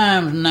peerless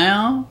times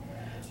now,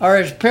 or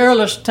is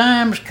peerless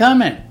times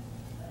coming?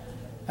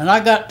 And I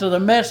got to the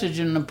message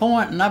and the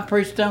point, and I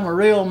preached them a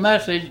real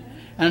message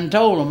and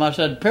told them, I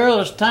said,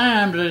 peerless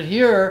times is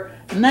here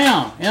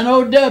now,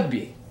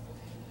 N-O-W,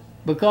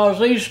 because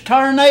these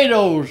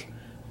tornadoes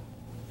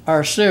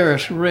are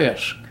serious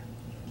risk,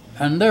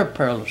 and they're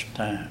peerless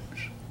times.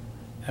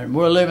 And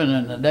we're living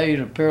in the days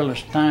of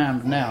peerless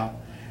times now.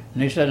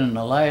 And he said, in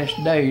the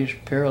last days,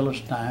 peerless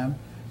time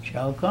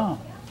shall come.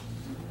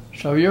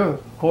 So you're,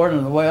 according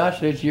to the way I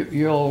see it,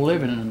 you're all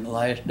living in the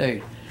last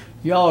days.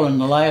 Y'all in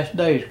the last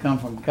days come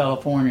from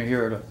California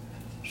here to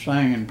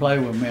sing and play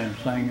with me and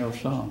sing your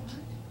songs.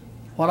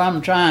 What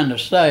I'm trying to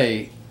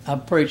say,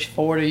 I've preached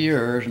 40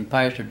 years and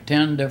pastored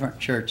 10 different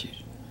churches.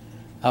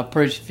 I've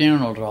preached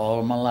funerals all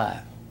of my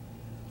life.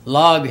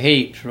 Log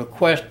heaps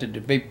requested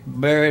to be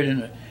buried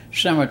in a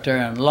cemetery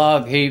in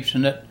log heaps,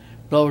 and it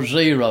blows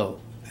zero.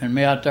 And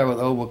me out there with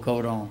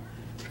overcoat on,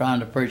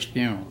 trying to preach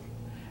funerals.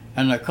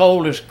 And the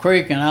coldest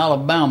creek in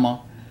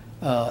Alabama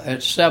at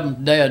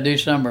 7th day of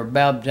December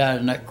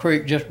baptized in that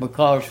creek just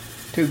because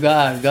two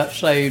guys got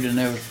saved and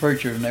they was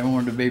preachers and they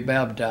wanted to be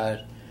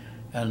baptized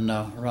and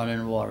run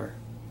in water.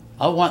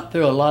 I went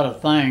through a lot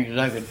of things that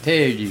I could tell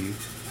you.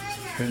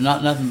 There's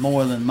not nothing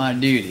more than my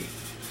duty.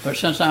 But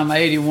since I'm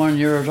 81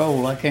 years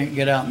old, I can't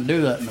get out and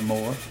do that no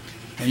more.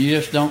 And you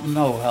just don't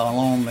know how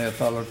lonely a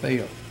fella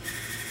feels.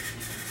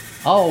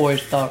 I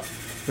always thought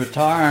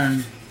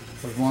retiring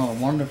was one of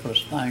the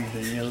wonderfulest things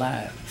in your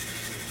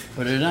life.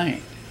 But it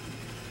ain't.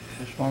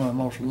 It's one of the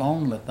most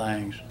lonely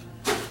things.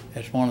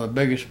 It's one of the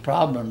biggest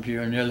problems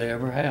you'll nearly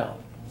ever have.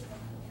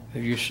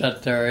 If you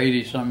sit there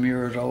 80-some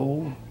years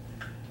old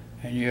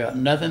and you got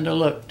nothing to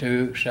look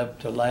to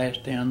except the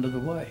last end of the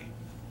way.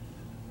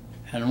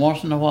 And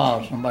once in a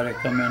while somebody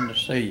come in to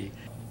see you.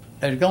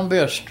 There's going to be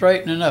a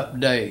straightening up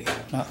day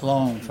not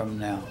long from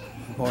now,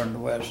 according to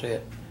what I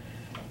said.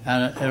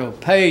 And it'll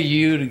pay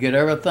you to get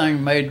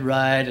everything made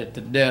right at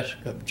the desk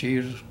of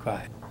Jesus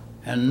Christ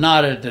and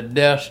not at the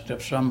desk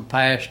of some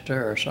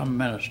pastor or some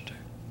minister.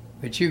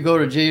 But you go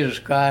to Jesus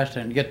Christ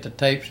and get the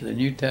tapes of the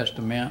New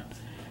Testament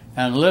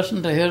and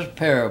listen to his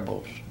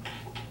parables.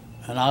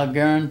 And I'll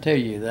guarantee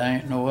you there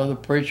ain't no other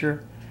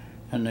preacher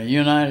in the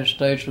United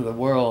States or the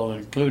world,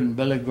 including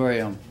Billy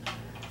Graham,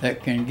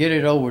 that can get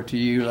it over to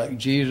you like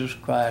Jesus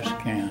Christ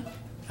can.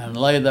 And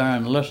lay there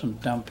and listen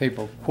to them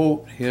people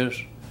quote his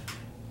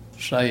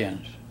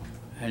sayings,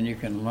 and you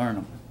can learn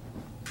them.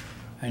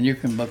 And you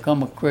can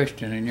become a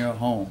Christian in your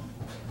home.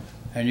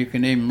 And you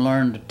can even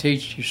learn to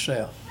teach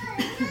yourself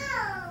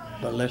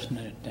by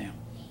listening to them.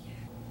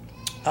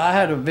 I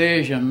had a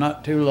vision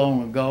not too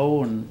long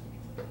ago, and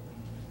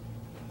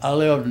I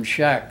lived in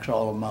shacks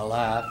all of my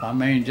life. I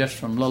mean, just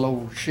from little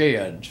old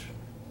sheds.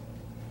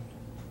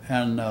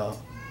 And I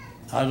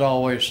was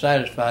always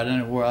satisfied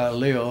anywhere I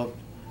lived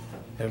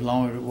as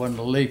long as it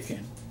wasn't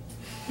leaking.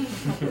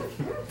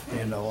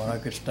 You know, and I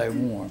could stay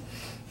warm.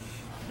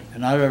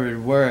 And I never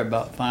did worry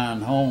about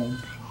finding homes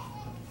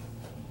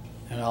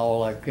and all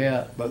like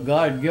that. But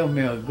God gave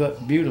me a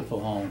good,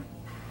 beautiful home.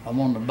 I'm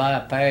on the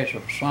bypass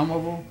of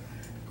Somerville,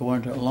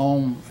 going to a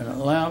loan in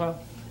Atlanta,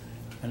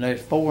 and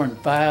there's 4 and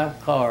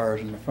 5 cars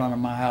in the front of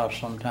my house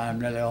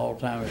sometime, nearly all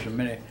the time. As a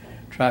minute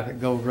traffic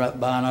goes right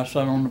by, and I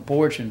sit on the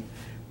porch and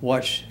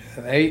watch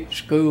 8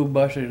 school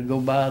buses go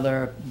by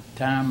there a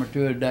time or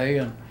two a day,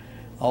 and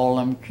all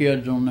them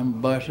kids on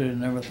them buses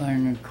and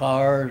everything in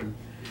cars. And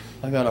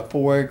I got a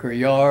 4-acre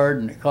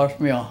yard, and it cost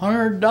me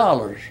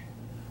 $100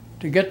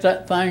 to get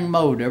that thing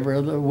mowed every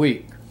other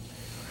week.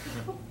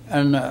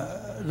 And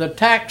the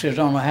taxes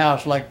on a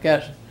house like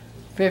that's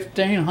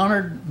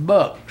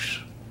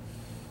 $1,500.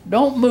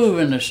 Don't move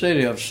in the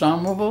city of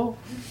Somerville.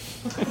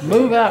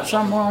 Move out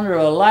somewhere under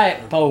a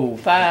light pole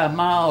 5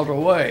 miles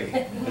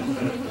away.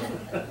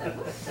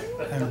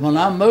 And when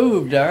I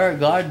moved there,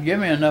 God gave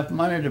me enough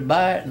money to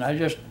buy it, and I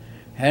just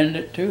handed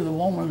it to the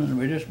woman, and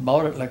we just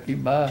bought it like you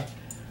buy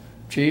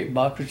a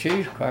box of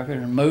cheese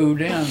crackers and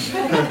moved in.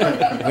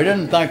 We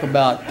didn't think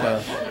about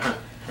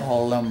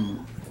all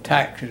them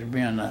taxes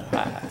being that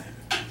high,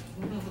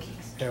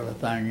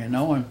 everything, you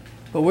know.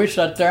 But we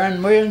sat there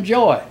and we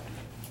enjoy it.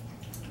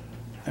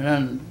 And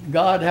then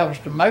God helps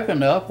to make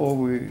enough where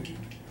we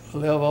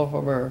live off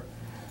of our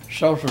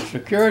Social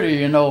Security.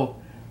 You know,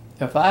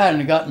 if I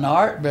hadn't gotten in the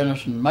art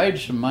business and made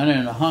some money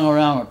and hung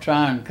around with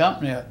Tryon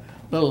Company a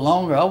little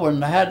longer, I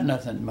wouldn't have had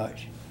nothing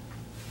much.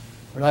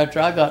 But after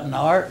I got in the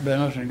art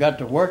business and got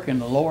to working,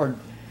 the Lord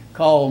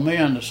called me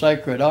into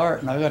sacred art,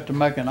 and I got to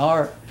making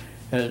art.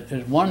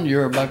 It's one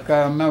year back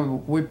there, I remember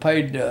we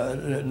paid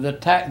the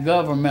tax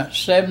government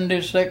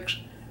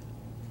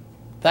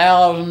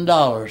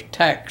 $76,000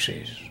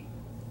 taxes.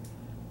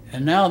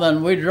 And now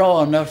then we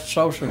draw enough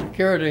Social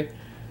Security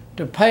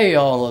to pay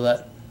all of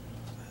that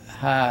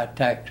high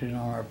taxes on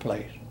our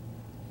place.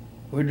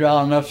 We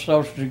draw enough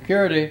Social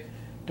Security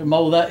to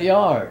mow that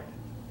yard.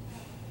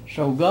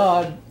 So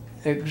God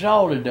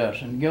exalted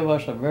us and give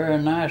us a very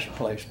nice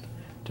place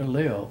to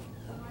live.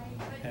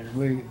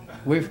 And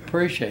we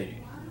appreciate it.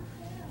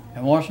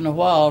 And once in a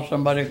while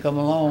somebody come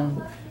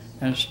along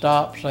and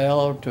stop, say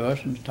hello to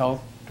us and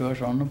talk to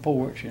us on the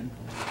porch and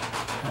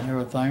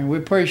everything. We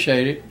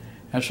appreciate it.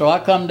 And so I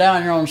come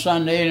down here on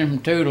Sunday evening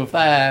from 2 to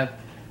 5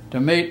 to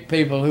meet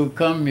people who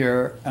come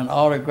here and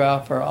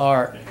autograph their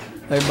art.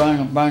 They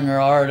bring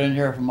their art in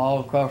here from all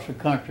across the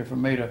country for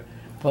me to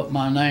put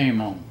my name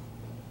on.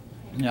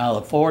 Now,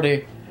 the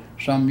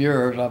 40-some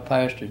years I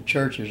pastored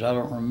churches, I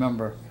don't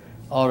remember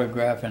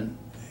autographing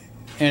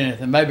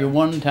anything, maybe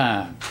one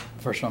time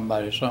for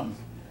somebody, something,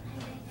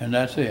 and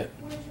that's it.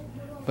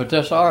 But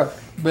this art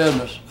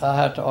business, I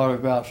have to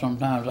autograph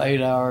sometimes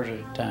 8 hours at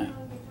a time.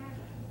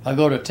 I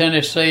go to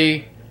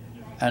Tennessee,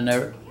 and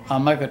I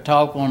make a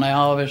talk on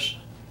Elvis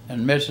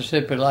in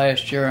Mississippi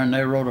last year, and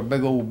they wrote a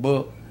big old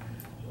book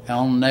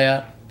on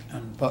that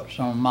and put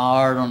some of my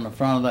art on the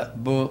front of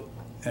that book,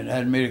 and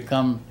had me to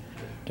come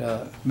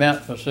to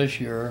Memphis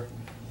this year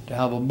to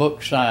have a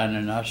book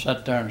signing. I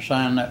sat there and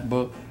signed that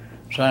book,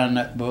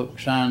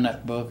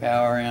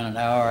 hour in and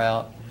hour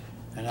out,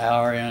 and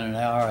hour in and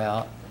hour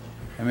out.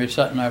 And me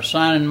sitting there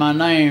signing my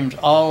names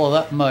all of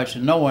that much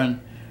and knowing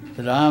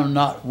that I'm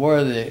not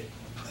worthy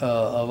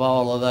of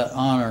all of that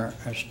honor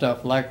and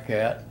stuff like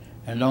that,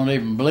 and don't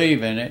even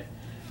believe in it.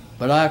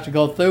 But I have to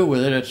go through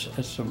with it.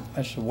 It's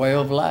a way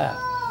of life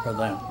for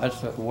them.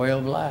 That's a way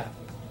of life.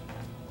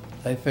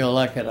 They feel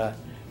like it,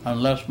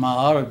 unless my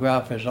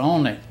autograph is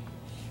on it,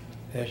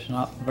 it's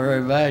not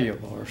very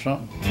valuable or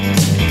something.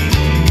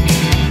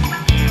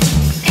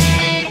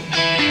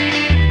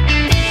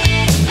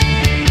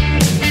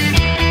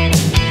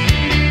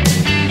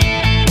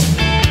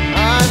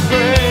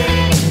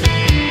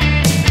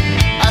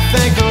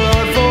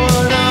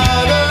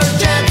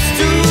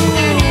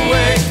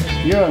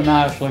 You're a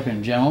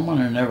nice-looking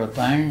gentleman and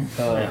everything.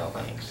 Well,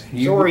 thanks.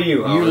 So are you,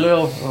 You Howard.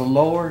 live for the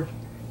Lord?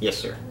 Yes,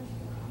 sir.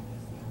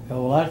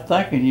 Well, I was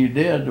thinking you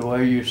did the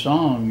way you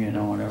sung, and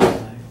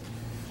everything.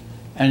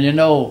 And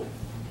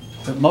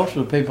that most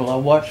of the people I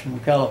watch from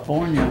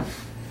California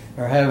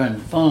are having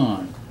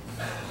fun.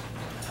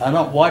 I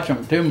don't watch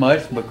them too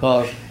much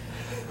because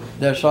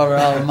they're sort of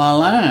out of my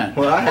line.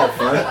 Well, I have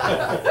fun.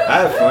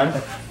 I have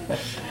fun.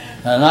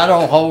 And I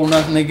don't hold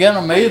nothing against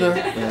them either.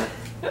 Yeah.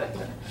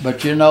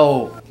 But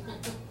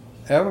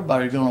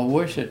everybody's going to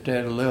wish that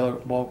they'd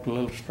walked a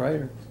little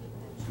straighter,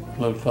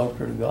 a little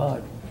closer to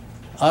God.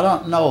 I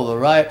don't know. The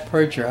right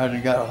preacher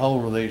hasn't got a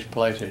hold of these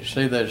places.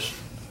 See, there's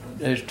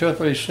 2 or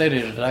 3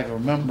 cities that I can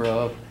remember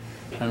of,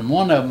 and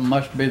one of them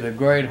must be the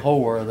great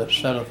whore that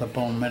sitteth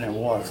upon many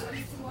waters.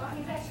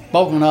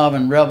 Spoken of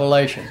in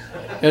Revelation.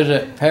 Is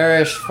it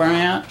Paris,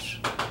 France?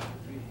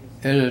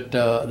 Is it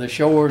the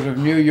shores of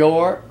New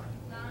York?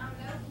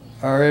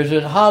 Or is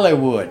it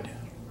Hollywood?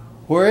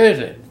 Where is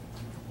it?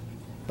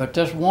 But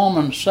this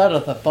woman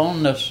sitteth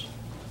upon this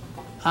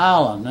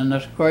island in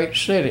this great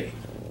city.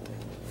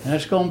 And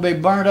it's going to be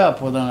burnt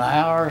up within an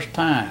hour's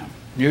time.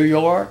 New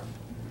York,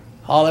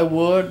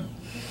 Hollywood,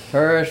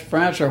 Paris,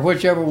 France, or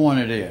whichever one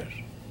it is.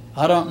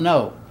 I don't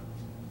know.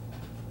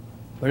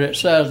 But it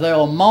says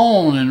they'll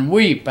moan and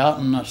weep out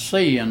in the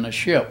sea in the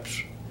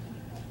ships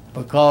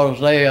because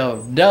they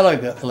have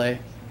delicately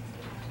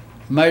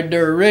made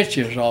their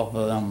riches off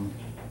of them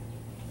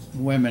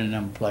women in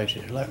them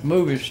places, like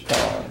movie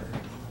stars,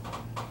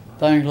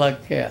 things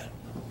like that.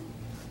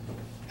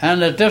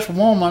 And that this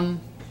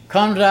woman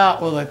comes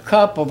out with a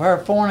cup of her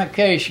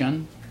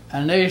fornication,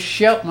 and these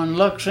shipmen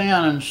looks in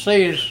and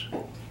sees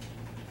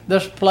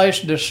this place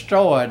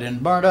destroyed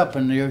and burnt up,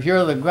 and you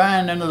hear the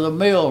grinding of the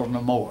mills no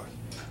more.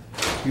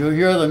 You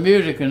hear the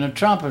music and the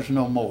trumpets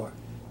no more.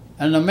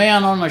 And the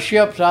men on the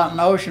ships out in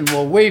the ocean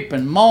will weep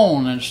and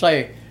moan and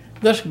say,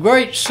 this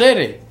great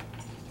city,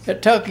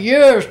 it took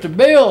years to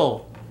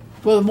build.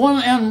 In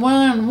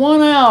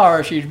 1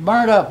 hour, she's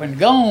burnt up and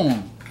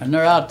gone. And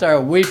they're out there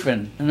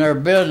weeping, and their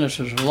business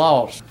is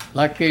lost.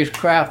 Like these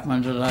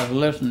craftsmen that I've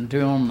listened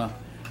to on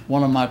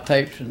one of my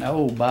tapes in the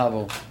old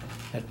Bible,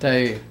 that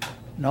it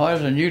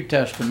was the New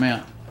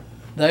Testament.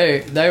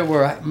 They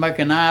were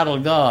making idol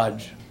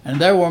gods. And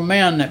there were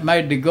men that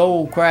made the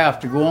gold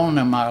craft to go on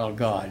them idol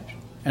gods.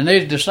 And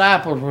these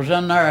disciples was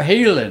in there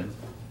healing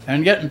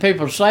and getting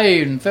people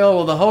saved and filled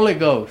with the Holy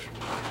Ghost.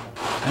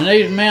 And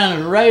these men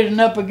is raising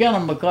up against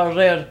them because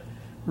they're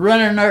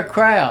running their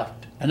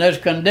craft and they're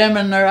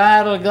condemning their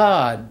idol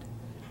god.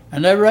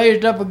 And they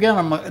raised up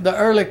against them. The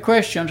early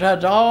Christians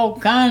had all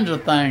kinds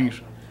of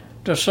things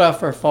to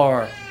suffer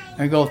for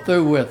and go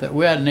through with that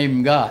we hadn't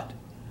even got.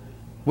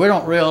 We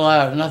don't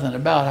realize nothing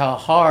about how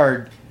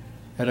hard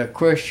that a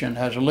Christian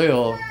has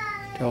lived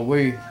till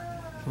we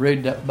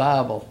read that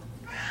Bible,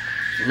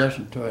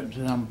 listen to it, and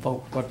see them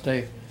folks what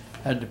they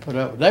had to put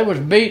up with. They was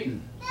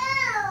beaten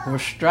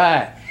with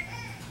stripes,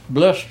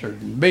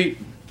 blistered and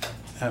beaten,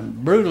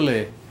 and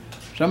brutally,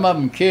 some of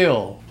them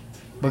killed,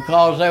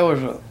 because they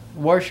was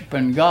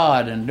worshiping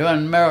God and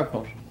doing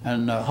miracles,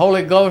 and the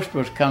Holy Ghost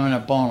was coming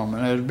upon them,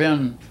 and they was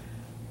being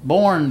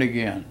born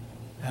again.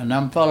 And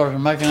them fellows were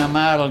making them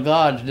idol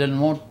gods, didn't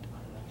want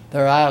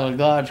their idol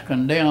gods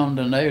condemned,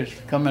 and they was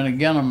coming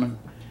against them and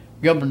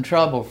give them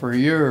trouble for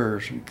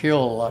years and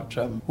killed lots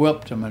of them,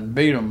 whipped them and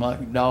beat them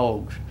like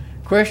dogs.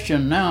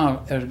 Christian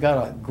now has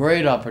got a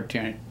great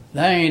opportunity.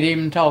 They ain't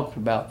even talked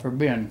about for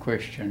being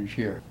Christians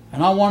here.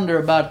 And I wonder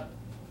about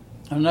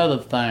another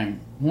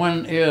thing.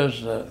 When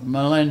is the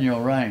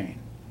millennial reign?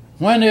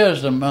 When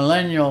is the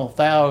millennial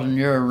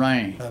 1,000-year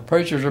reign? The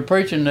preachers are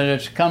preaching that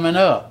it's coming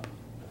up.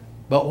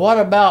 But what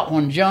about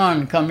when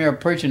John come here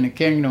preaching the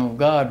kingdom of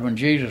God when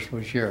Jesus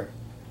was here?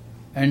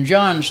 And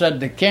John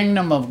said the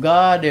kingdom of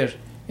God is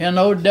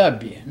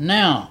N-O-W,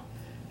 now,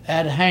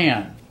 at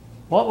hand.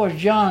 What was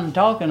John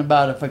talking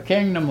about? If a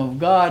kingdom of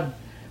God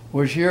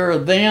was here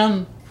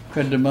then,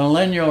 could the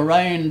millennial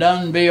reign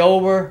done be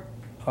over,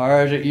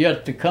 or is it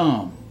yet to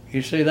come?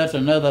 You see, that's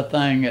another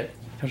thing that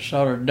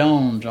sort of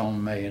dawns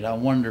on me and I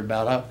wonder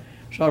about. I'm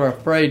sort of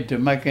afraid to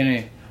make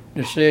any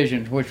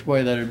decisions which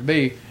way that it'd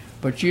be.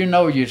 But you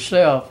know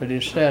yourself that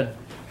it said,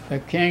 the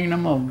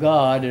kingdom of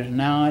God is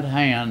now at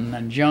hand,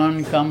 and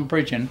John come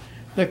preaching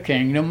the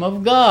kingdom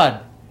of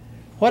God.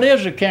 What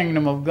is the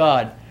kingdom of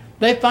God?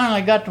 They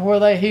finally got to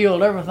where they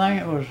healed everything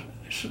that was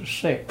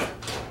sick.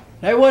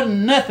 There wasn't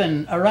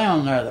nothing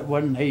around there that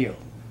wasn't healed.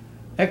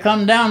 They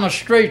come down the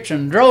streets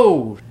in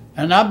droves.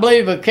 And I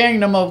believe the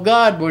kingdom of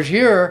God was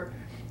here,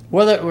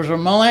 whether it was a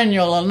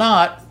millennial or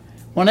not,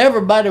 when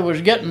everybody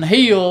was getting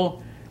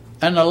healed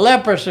and the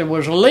leprosy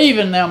was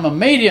leaving them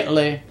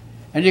immediately,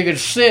 and you could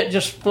see it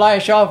just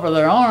flash off of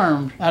their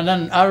arms. And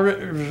then I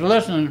was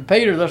listening to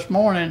Peter this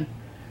morning,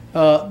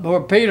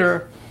 where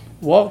Peter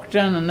walked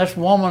in and this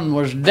woman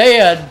was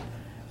dead,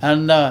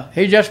 and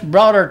he just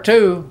brought her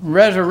to,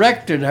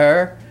 resurrected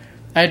her.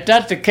 Ain't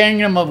that the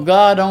kingdom of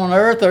God on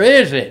earth, or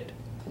is it?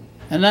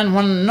 And then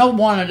when no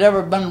one had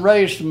ever been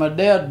raised from the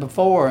dead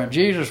before, and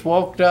Jesus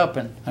walked up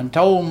and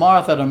told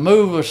Martha to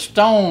move a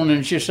stone,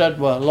 and she said,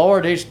 well,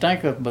 Lord, he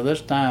stinketh, but this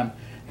time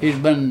he's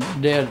been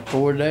dead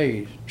 4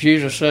 days.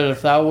 Jesus said,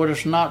 if thou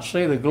wouldest not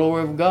see the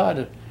glory of God,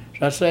 as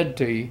I said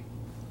to you.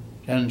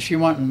 And she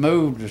went and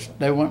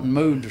they went and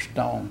moved the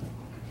stone.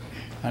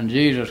 And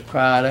Jesus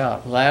cried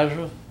out,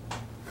 Lazarus,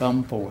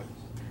 come forth.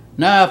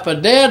 Now if a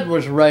dead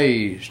was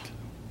raised,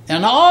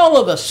 and all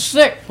of the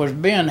sick was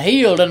being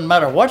healed, doesn't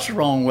matter what's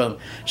wrong with them.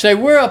 Say,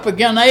 we're up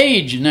against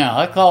age now.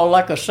 I call it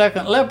like a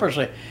second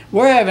leprosy.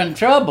 We're having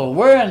trouble.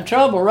 We're in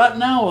trouble right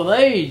now with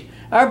age.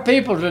 Our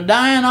peoples are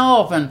dying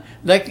off, and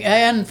they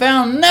hadn't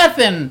found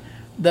nothing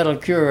that'll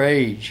cure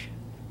age.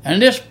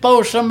 And just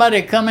suppose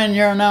somebody come in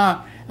here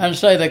now and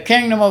say, the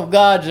kingdom of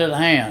God's at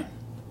hand.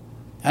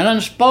 And then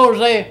suppose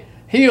they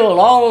healed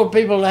all the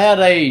people that had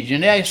age,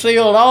 and they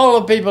healed all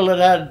the people that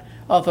had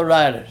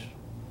arthritis.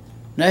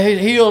 Now, he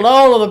healed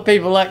all of the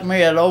people like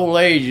me at old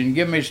age and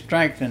give me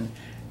strength and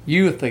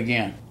youth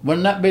again.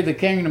 Wouldn't that be the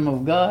kingdom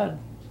of God?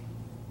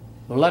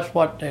 Well, that's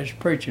what they was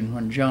preaching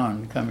when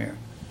John come here.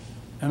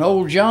 And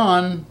old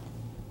John,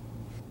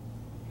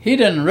 he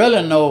didn't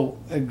really know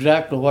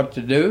exactly what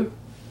to do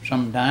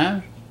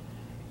sometimes.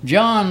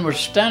 John was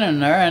standing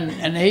there,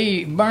 and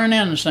he burned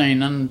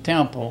incense in the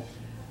temple,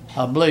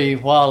 I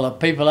believe, while the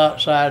people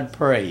outside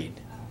prayed.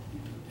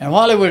 And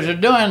while he was doing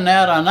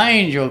that, an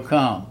angel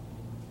come.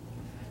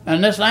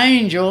 And this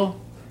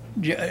angel,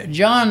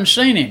 John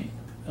seen him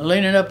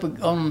leaning up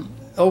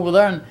over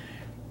there,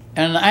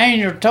 and the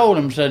angel told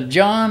him, said,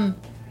 John,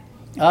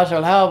 I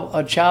shall have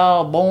a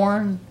child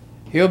born.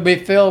 He'll be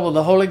filled with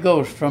the Holy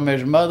Ghost from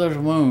his mother's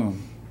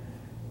womb.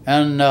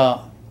 And,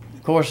 of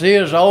course, he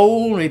is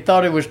old. He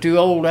thought he was too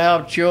old to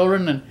have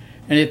children, and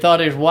he thought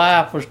his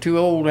wife was too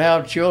old to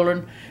have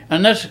children.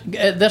 And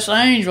this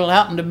angel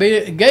happened to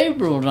be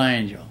Gabriel's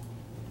angel.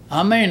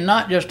 I mean,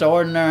 not just an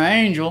ordinary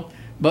angel,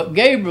 but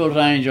Gabriel's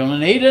angel,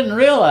 and he didn't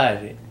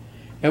realize it.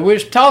 And we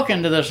was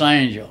talking to this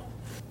angel.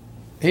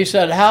 He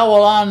said, how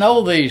will I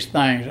know these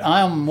things?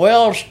 I am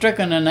well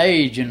stricken in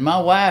age, and my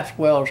wife's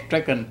well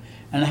stricken,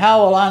 and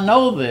how will I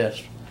know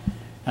this?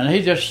 And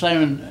he just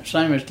same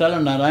as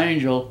telling that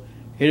angel,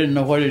 he didn't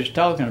know what he was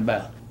talking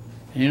about.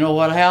 And you know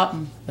what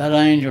happened? That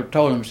angel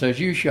told him, says,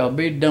 you shall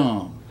be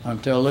dumb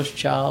until this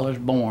child is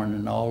born,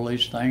 and all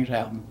these things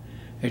happen.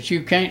 That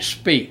you can't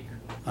speak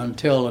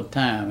until the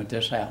time that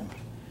this happens.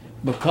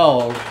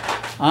 Because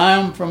I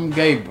am from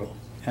Gabriel,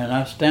 and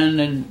I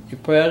stand in your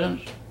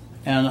presence,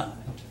 and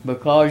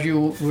because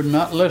you would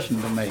not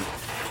listen to me,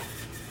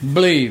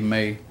 believe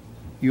me,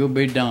 you'll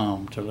be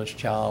dumb till this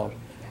child's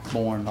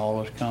born and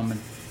all is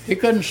coming. He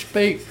couldn't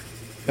speak.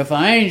 If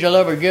an angel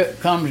ever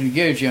comes and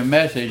gives you a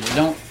message,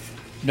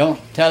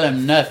 don't tell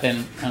him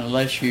nothing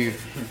unless you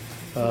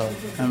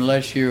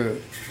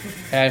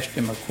ask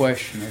him a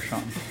question or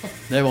something.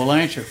 They will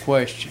answer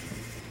questions.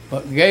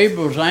 But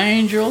Gabriel's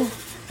angel,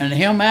 and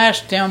him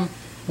asked him,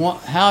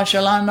 how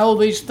shall I know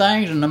these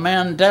things? And the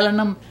man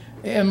telling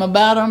him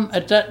about them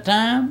at that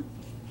time.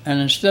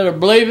 And instead of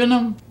believing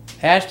him,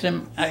 asked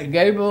him, hey,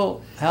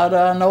 Gabriel, how do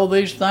I know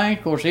these things?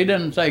 Of course, he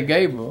didn't say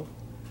Gabriel.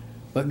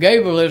 But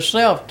Gabriel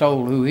himself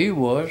told who he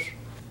was.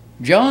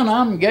 John,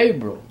 I'm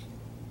Gabriel.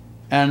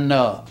 And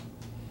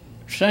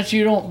since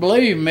you don't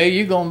believe me,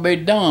 you're going to be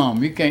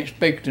dumb. You can't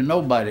speak to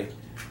nobody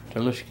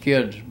till this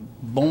kid's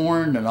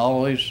born and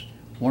all these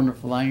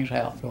wonderful things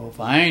happen. So if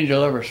an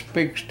angel ever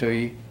speaks to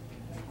you,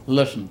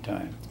 listen to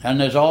him.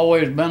 And there's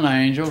always been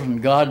angels,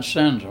 and God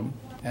sends them.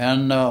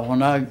 And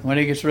when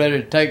he gets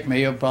ready to take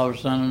me, he'll probably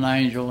send an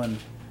angel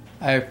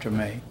after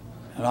me.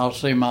 And I'll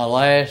see my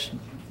last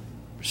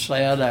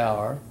sad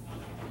hour.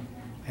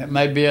 It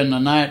may be in the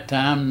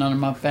nighttime, none of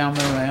my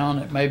family around.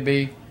 It may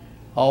be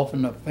off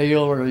in the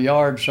field or the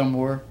yard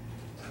somewhere.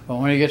 But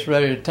when he gets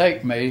ready to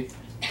take me,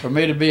 for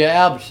me to be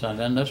absent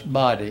in this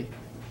body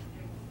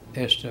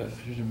is to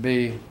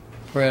be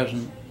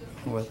present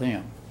with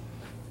him.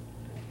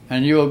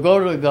 And you'll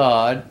go to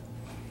God,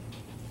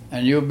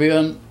 and you'll be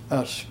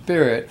a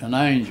spirit, an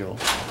angel,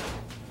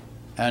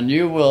 and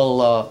you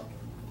will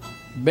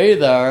be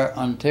there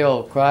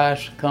until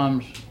Christ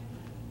comes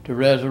to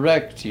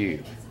resurrect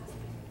you.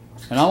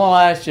 And I want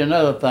to ask you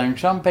another thing.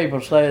 Some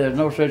people say there's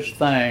no such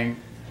thing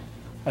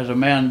as a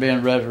man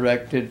being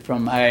resurrected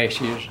from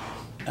ashes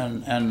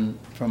and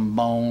from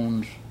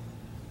bones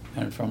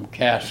and from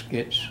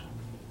caskets.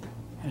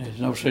 And there's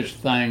no such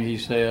thing, he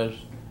says,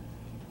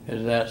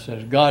 as that.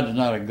 Says God's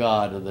not a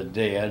God of the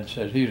dead.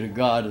 Says he's a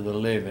God of the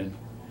living.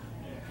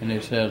 And he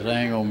says, there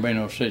ain't gonna be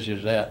no such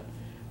as that,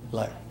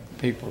 like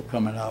people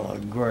coming out of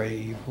a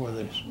grave where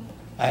there's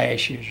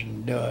ashes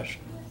and dust.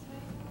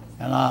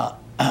 And I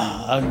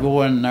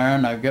go in there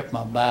and I get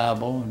my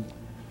Bible and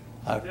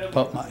I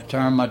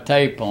turn my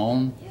tape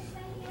on,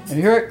 and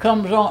here it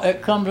comes on.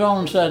 It comes on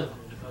and said,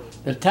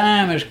 "The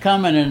time is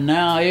coming, and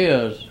now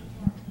is,"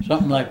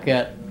 something like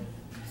that.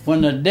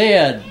 "When the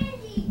dead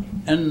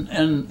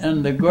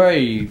and the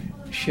grave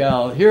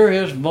shall hear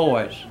his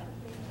voice,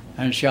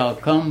 and shall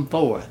come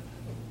forth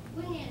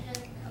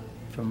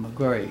from the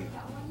grave."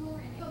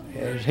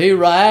 Is he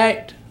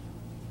right,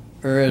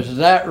 or is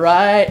that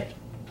right,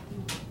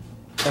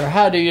 or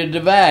how do you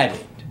divide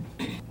it?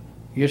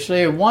 You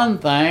see, one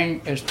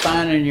thing is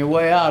finding your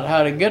way out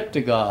how to get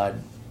to God.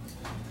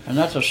 And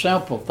that's a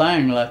simple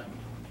thing, like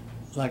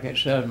it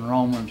says in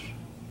Romans.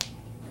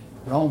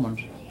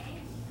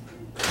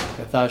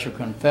 If thou shalt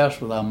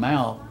confess with thy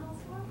mouth,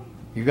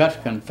 you got to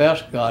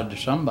confess God to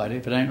somebody.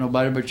 If it ain't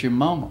nobody but your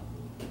mama.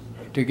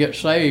 To get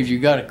saved, you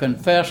got to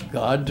confess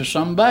God to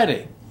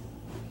somebody.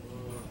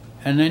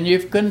 And then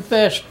you've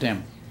confessed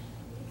him.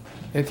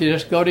 If you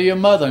just go to your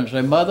mother and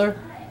say, "Mother,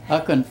 I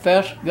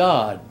confess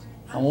God.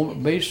 I want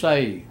to be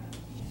saved."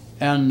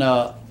 And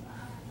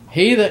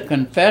he that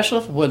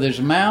confesseth with his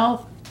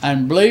mouth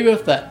and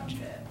believeth that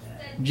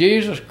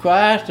Jesus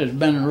Christ has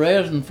been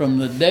risen from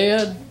the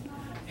dead,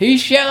 he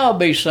shall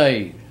be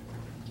saved.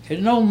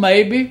 It's no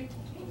maybe.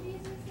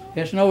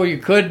 It's no you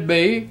could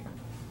be.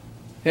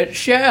 It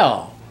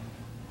shall.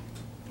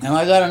 And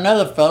I got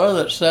another fellow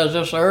that says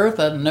this earth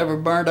has never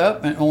burned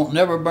up and it won't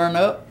never burn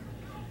up.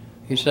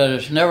 He said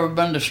it's never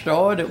been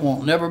destroyed. It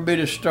won't never be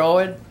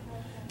destroyed.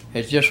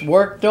 It's just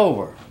worked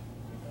over.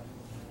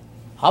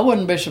 I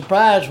wouldn't be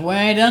surprised we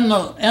ain't in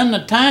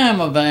the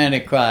time of the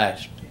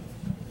Antichrist.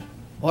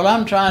 What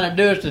I'm trying to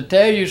do is to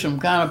tell you some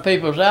kind of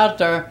people's out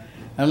there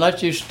and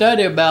let you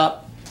study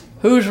about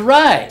who's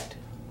right.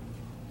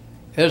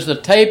 Is the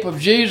tape of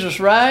Jesus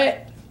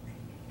right?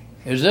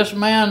 Is this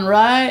man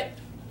right?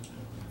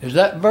 Is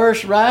that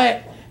verse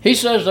right? He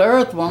says the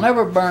earth will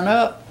never burn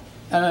up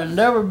and it'll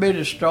never be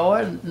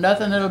destroyed.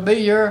 Nothing that'll be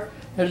here.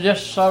 It'll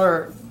just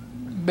sort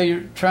of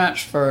be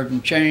transferred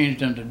and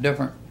changed into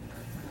different.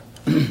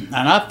 And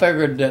I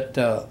figured that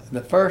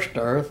the first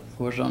earth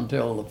was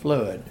until the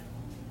flood.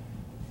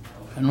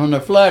 And when the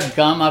flood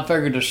come, I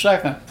figured the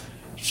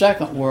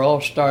second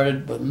world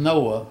started with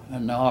Noah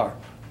and the ark.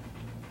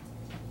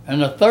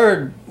 And the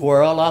third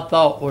world I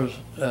thought was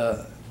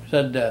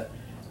said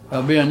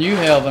there'll be a new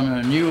heaven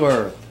and a new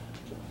earth.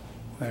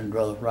 And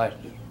Brother Rice,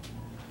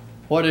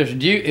 what is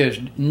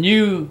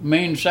new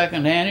mean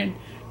second-handed?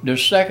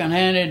 Does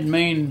second-handed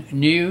mean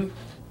new?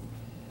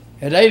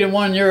 At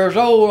 81 years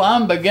old,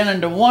 I'm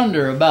beginning to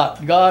wonder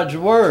about God's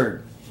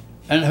Word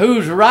and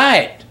who's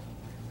right.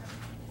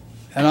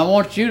 And I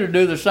want you to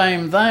do the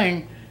same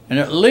thing, and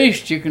at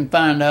least you can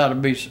find out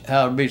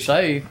how to be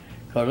saved,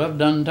 because I've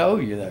done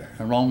told you there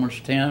in Romans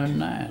 10 and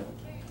 9.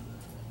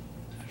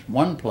 That's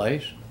one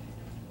place.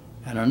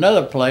 And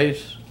another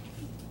place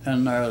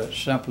in there that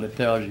simply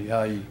tells you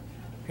how you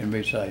can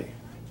be saved.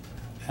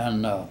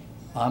 And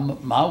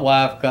my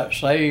wife got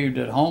saved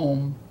at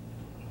home.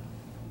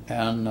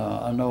 And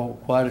I know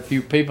quite a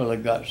few people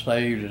that got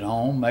saved at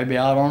home, maybe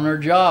out on their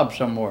job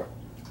somewhere,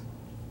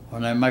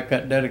 when they make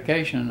that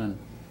dedication and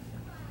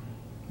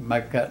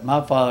make that.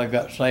 My father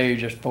got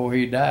saved just before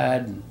he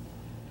died,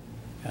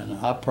 and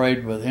I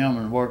prayed with him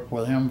and worked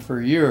with him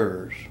for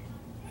years.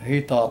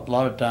 He thought a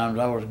lot of times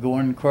I was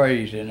going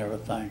crazy and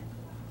everything.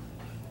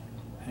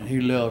 And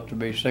he lived to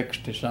be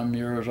 60-some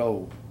years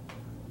old,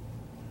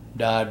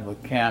 died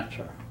with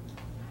cancer.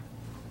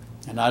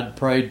 And I'd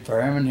prayed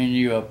for him, and he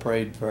knew I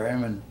prayed for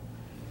him. And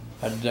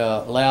I'd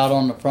lay out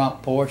on the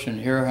front porch and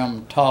hear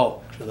him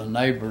talk to the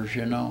neighbors,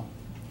 you know.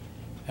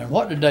 And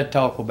what did they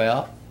talk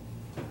about?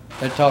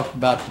 They talked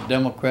about the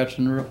Democrats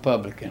and the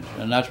Republicans,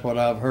 and that's what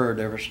I've heard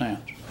ever since.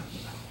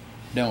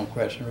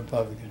 Democrats and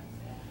Republicans.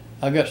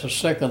 I get so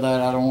sick of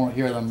that I don't want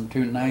to hear them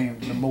two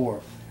names no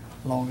more,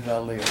 as long as I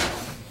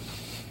live.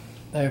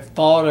 They've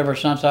fought ever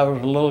since I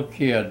was a little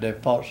kid. They've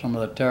fought some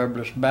of the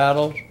terriblest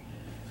battles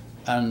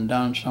and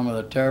done some of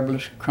the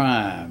terriblest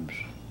crimes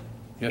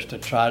just to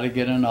try to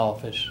get in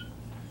office.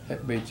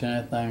 It beats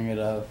anything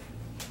that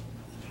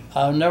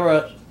I've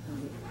never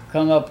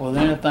come up with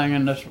anything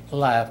in this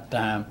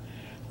lifetime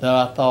that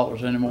I thought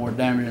was any more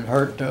damaging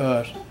hurt to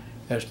us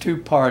as two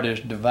parties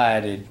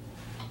divided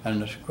in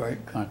this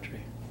great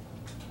country,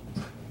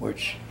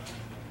 which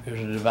is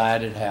a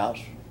divided house.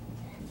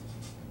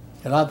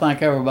 And I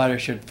think everybody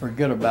should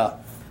forget about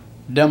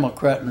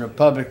Democrat and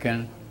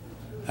Republican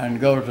and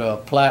go to a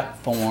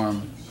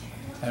platform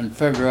and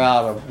figure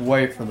out a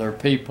way for their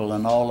people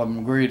and all of them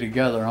agree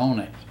together on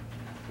it.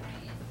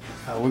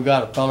 We've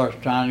got a fellow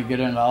trying to get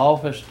into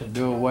office to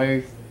do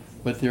away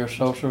with your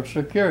Social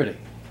Security.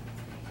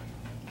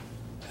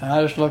 And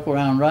I just look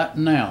around right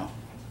now,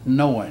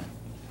 knowing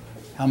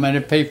how many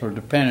people are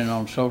depending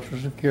on Social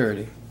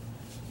Security.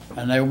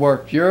 And they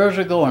worked years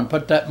ago and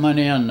put that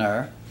money in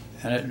there,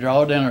 and it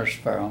drawed interest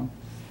for them.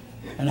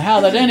 And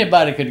how that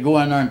anybody could go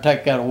in there and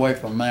take that away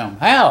from them?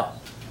 How?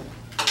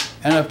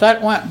 And if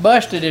that went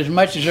busted as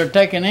much as they're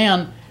taking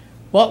in,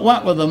 what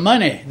went with the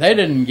money? They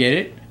didn't get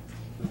it.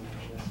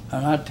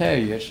 And I tell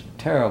you, it's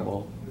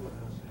terrible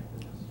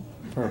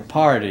for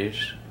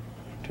parties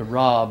to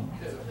rob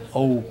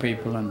old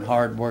people and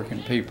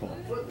hard-working people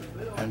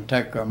and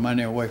take our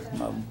money away from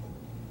them.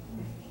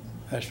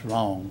 That's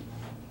wrong.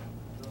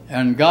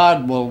 And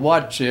God will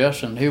watch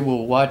this, and He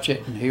will watch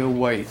it, and He'll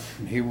wait,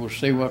 and He will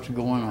see what's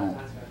going on.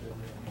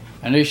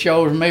 And He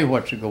shows me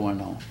what's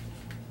going on.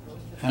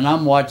 And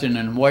I'm watching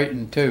and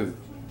waiting too.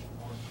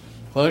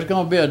 Well, there's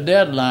going to be a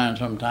deadline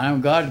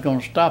sometime. God's going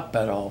to stop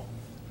that all.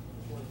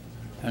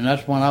 And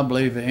that's when I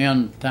believe the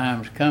end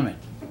time's coming.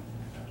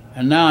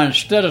 And now,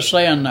 instead of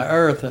saying the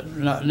earth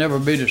will never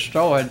be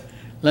destroyed,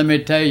 let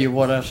me tell you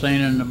what I've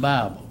seen in the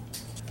Bible.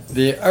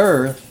 The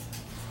earth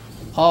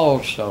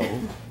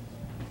also,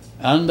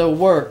 and the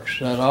works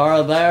that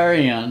are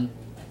therein,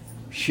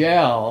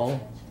 shall,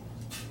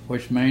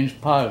 which means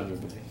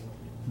positively,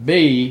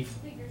 be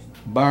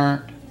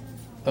burnt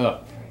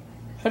up.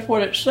 That's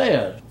what it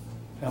says.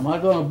 Am I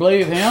going to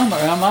believe him, or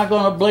am I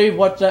going to believe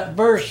what that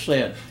verse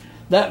said?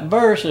 That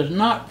verse is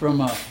not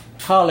from a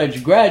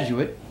college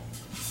graduate.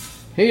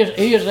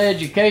 His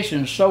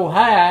education is so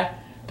high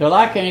till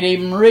I can't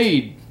even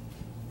read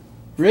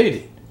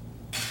it.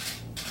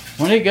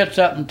 When he gets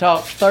up and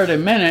talks 30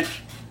 minutes,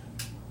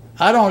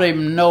 I don't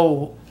even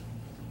know,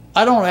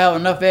 I don't have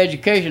enough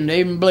education to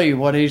even believe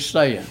what he's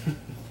saying.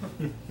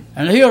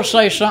 And he'll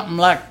say something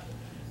like,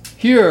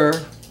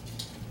 here,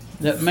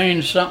 that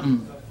means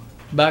something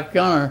back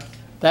yonder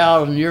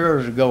 1,000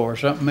 years ago or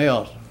something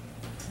else.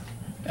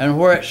 And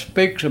where it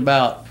speaks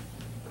about,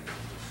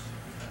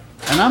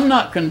 and I'm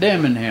not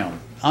condemning him.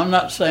 I'm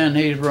not saying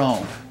he's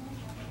wrong.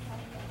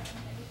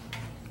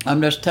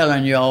 I'm just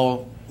telling you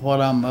all what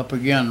I'm up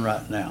against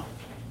right now.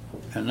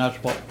 And that's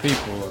what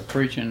people are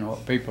preaching,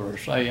 what people are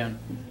saying.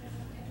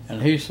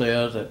 And he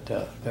says that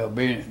the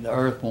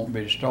earth won't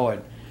be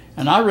destroyed.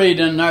 And I read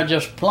in there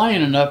just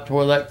plain enough to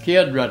where that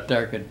kid right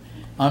there could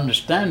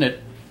understand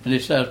it. And he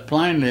says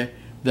plainly,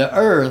 the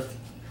earth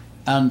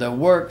and the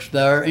works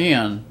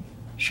therein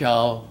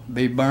shall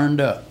be burned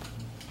up.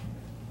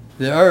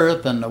 The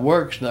earth and the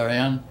works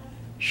therein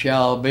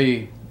shall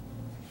be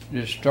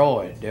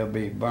destroyed. They'll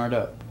be burnt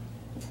up.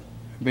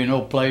 There'll be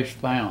no place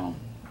found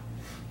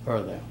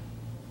for them.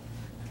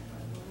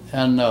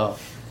 And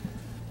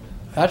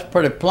that's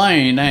pretty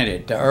plain, ain't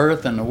it? The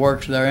earth and the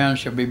works therein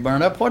shall be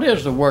burned up. What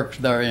is the works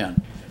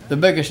therein? The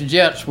biggest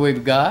jets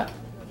we've got.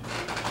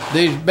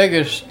 These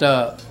biggest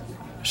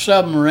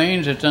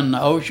submarines that's in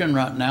the ocean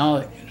right now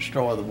that can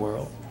destroy the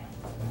world.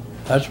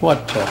 That's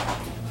what's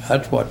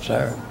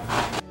there.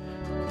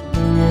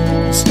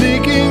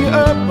 Sneaking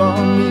up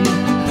on me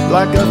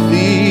like a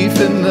thief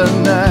in the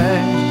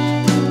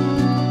night.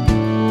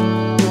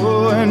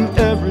 Oh, and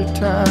every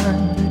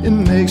time it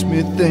makes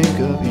me think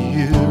of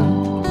you.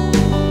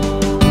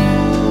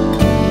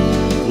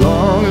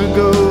 Long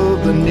ago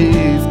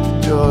beneath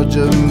the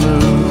Georgia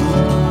moon.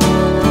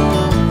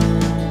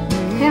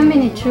 How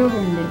many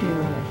children did you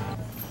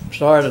have?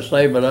 Sorry to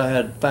say, but I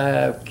had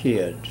 5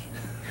 kids.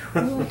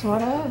 That's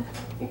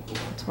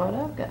what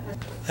I've got.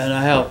 And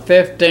I have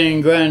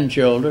 15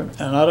 grandchildren,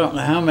 and I don't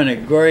know how many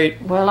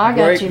Well, I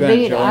got you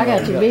beat. I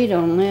got you got. beat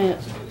on that.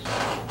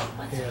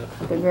 Yeah.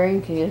 The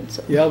grandkids.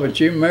 Yeah, but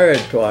you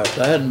married twice.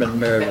 I hadn't been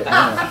married but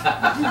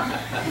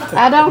once.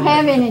 I don't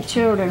have any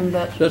children,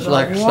 but Just but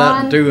like one.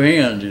 slotting 2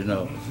 hens, you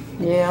know.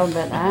 Yeah,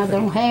 but I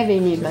don't have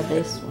any but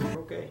this one.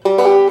 Okay.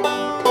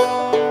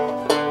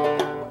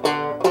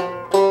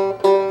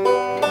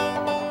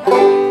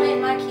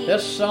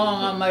 This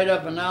song I made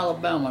up in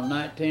Alabama in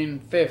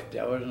 1950.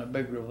 I was in a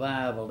big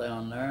revival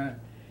down there,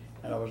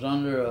 and I was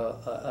under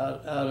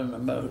out in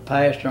the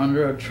pasture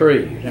under a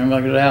tree, it seemed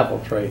like an apple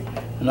tree,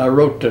 and I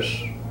wrote this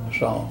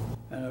song.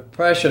 And the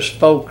precious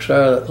folks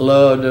there that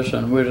loved us,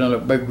 and we was in a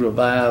big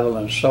revival,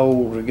 and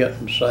souls were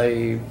getting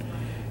saved,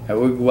 and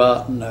we'd go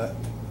out in the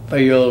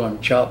field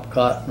and chop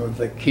cotton with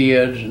the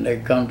kids, and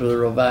they'd come to the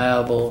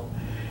revival,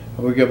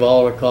 and we'd give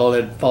all the call.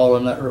 They'd fall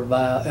in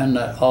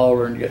that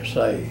altar and get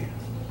saved.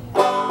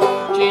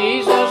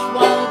 Jesus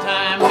one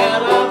time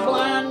had a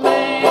blind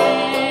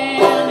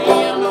man, he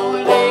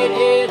anointed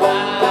his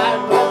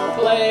eyes with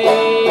clay,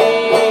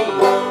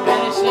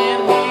 and he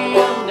sent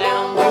him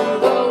down to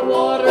the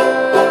water,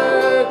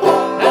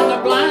 and the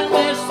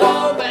blindness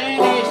all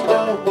vanished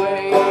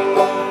away.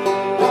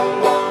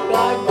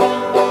 God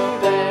can do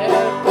that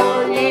for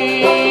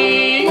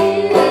you.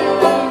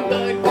 God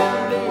can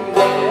do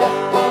that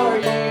for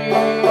you.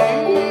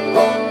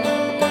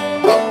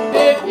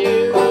 If you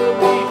will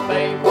be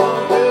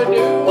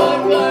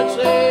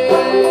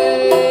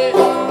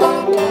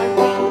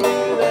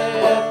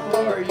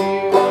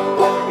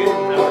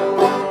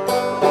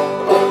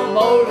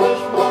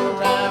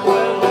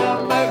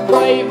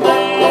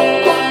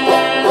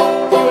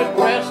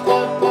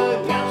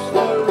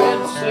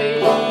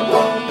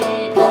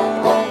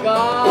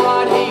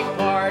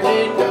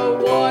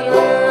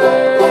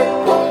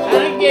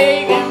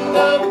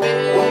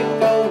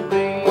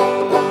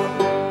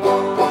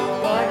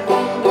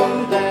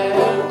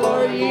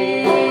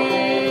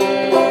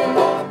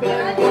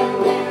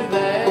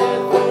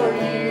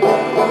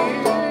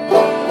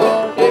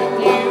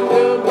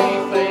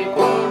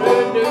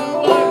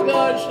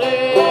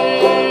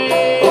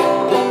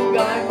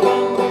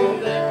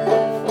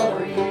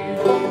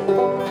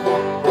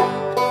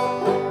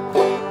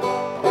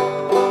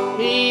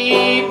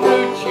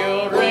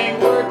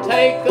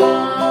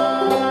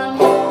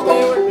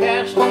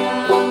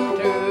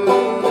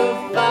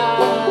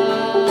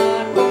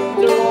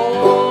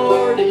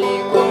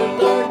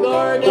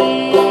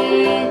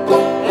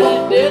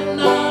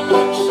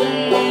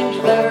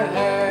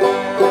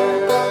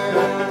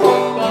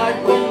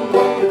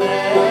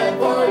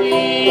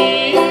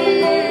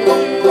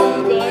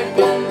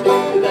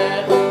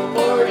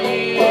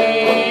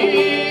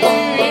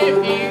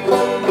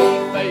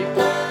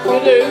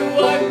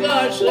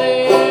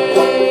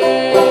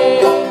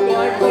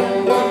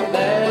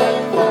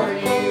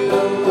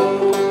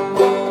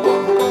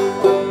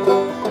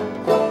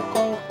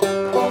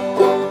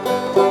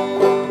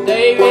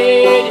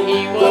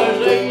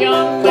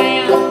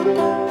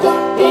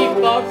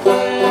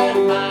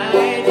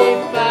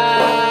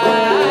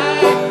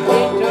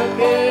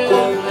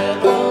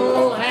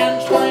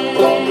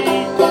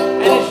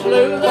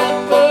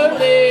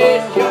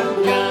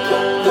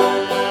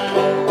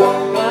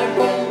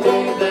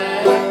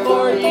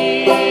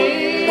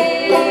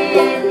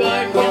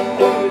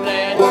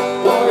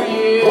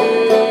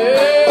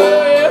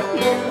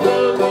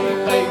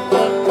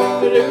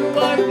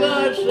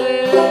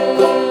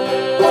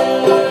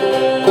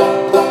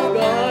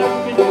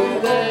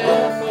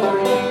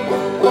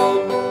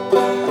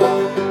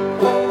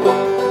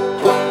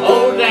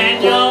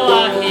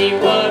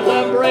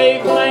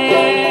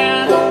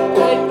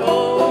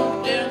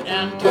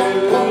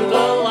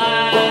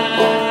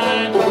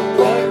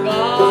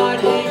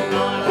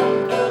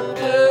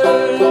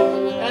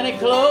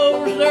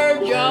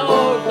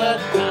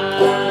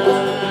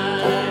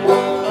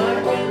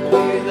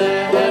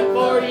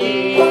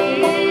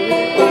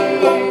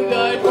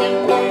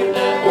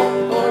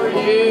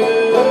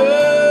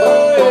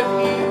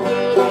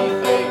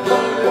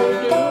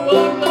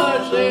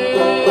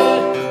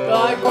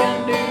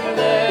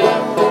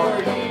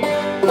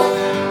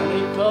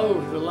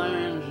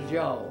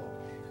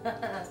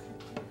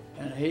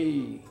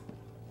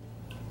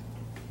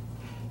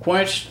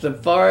quenched the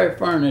fiery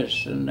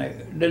furnace, and they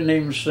didn't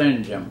even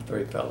singe them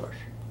 3 fellas.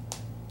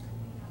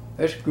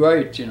 It's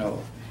great, you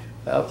know.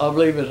 I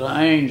believe it's an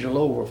angel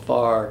over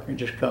fire can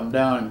just come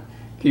down and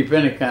keep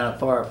any kind of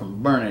fire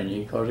from burning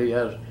you, because he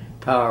has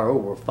power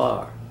over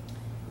fire.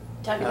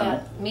 Talking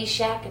about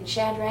Meshach and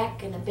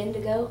Shadrach and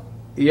Abednego?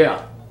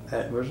 Yeah,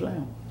 that was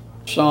them.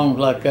 Songs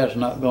like that's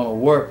not going to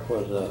work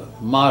with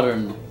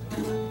modern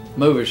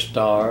movie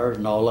stars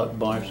and all that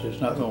bunch.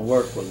 It's not going to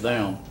work with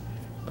them.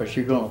 But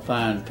you're going to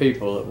find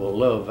people that will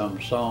love them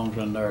songs,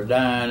 and they're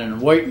dying and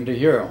waiting to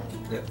hear them.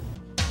 Yep.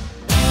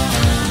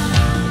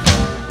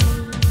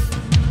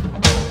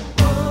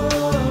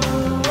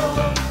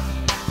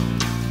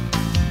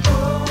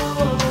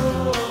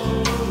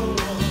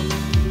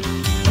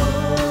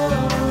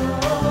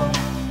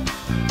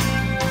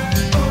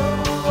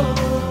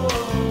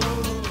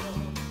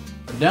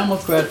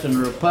 Democrats and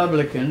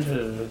Republicans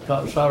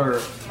are sort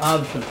of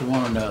opposite to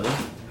one another.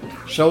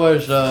 So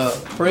is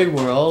free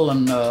world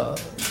and the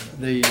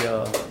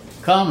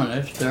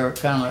communists. They're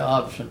kind of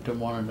opposite to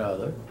one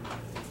another,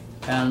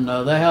 and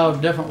they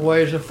have different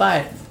ways of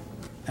fighting.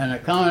 And the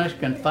communists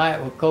can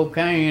fight with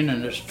cocaine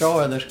and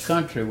destroy this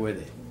country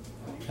with it.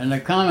 And the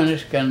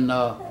communists can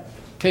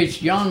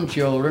teach young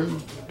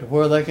children to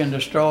where they can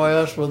destroy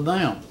us with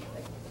them.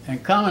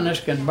 And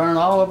communists can burn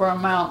all of our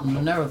mountains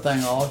and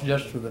everything off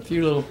just with a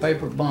few little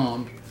paper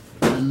bombs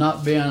and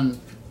not being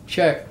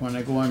checked when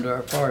they go into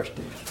our forests.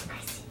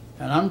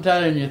 And I'm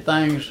telling you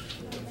things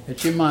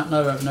that you might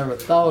not have never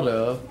thought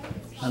of,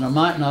 and I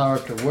might not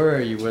have to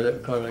worry you with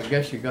it, because I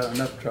guess you got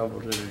enough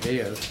troubles as it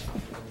is.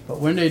 But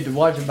we need to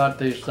watch about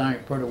these things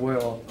pretty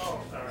well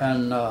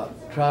and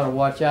try to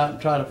watch out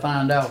and try to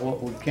find out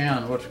what we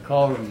can, what's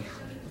causing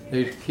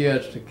these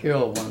kids to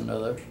kill one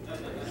another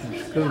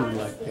in school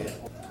like that.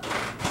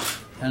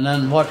 And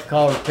then what's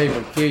causing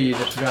people to kill you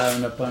just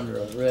driving up under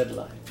a red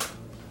light.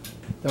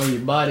 Throw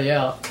your body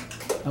out.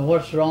 And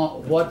what's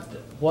wrong?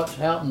 What's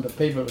happened to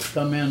people that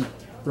come in,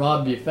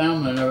 rob your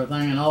family and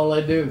everything, and all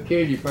they do is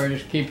kill you for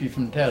just keep you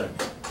from telling.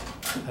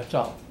 That's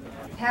all.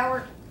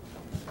 Howard,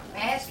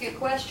 may I ask you a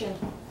question?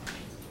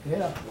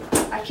 Yeah.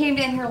 I came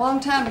down here a long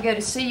time ago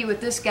to see you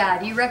with this guy.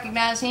 Do you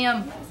recognize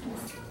him?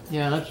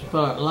 Yeah, that's the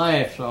fellow that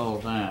laughs all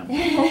the time.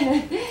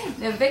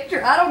 Now,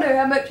 Victor, I don't know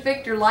how much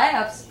Victor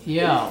laughs.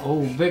 Yeah,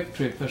 old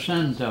Victory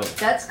Facento.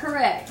 That's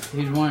correct.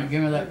 He's the one that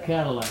gave me that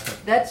Cadillac.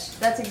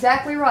 That's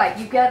exactly right.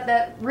 You got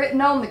that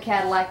written on the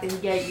Cadillac that he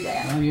gave you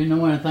that. Well, you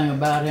know anything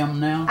about him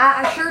now?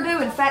 I sure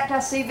do. In fact,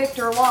 I see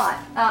Victor a lot.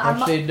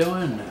 What's he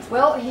doing now?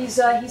 Well, he's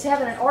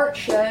having an art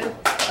show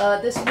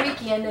this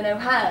weekend in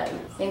Ohio,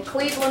 in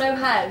Cleveland,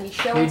 Ohio. He's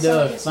showing some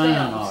of his fine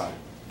films. art.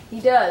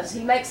 He does.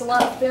 He makes a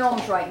lot of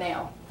films right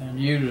now. And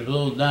uses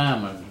little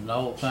diamonds and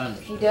all kinds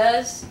of He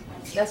stuff.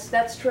 does.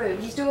 That's true.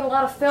 He's doing a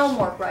lot of film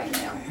work right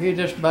now. He's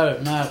just about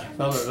as nice a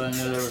fellow as I've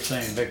ever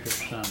seen, Victor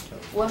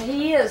Facento. Well,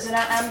 he is, and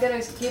I'm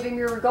going to give him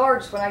your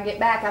regards when I get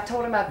back. I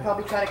told him I'd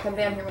probably try to come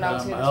down here when I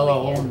was here this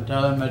Hello, weekend. and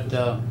tell him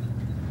that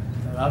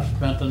I've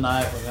spent the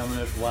night with him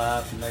and his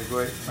wife, and they're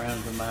great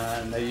friends of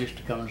mine. They used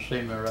to come and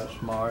see me right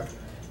smart.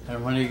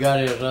 And when he got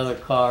his other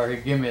car, he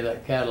gave me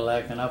that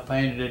Cadillac, and I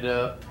painted it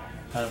up.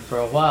 And for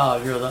a while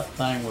here, that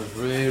thing was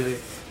really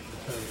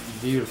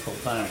a beautiful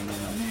thing, you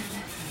know.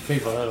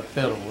 People had a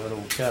fiddle with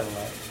old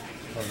Cadillac,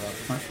 but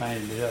I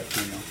painted it up,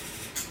 you know.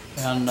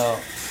 And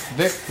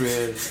Victory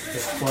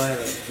is quite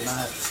a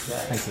nice guy.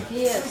 Thank you.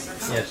 He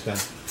is. Yes, Ben.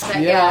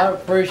 That Yeah, guy. I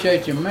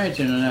appreciate you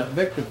mentioning that.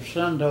 Victor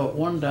Facento at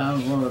one time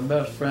was one of the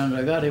best friends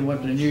I got. He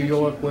went to New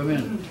York with me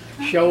and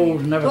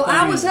shows and everything.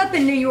 Well, I was up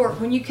in New York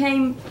when you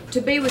came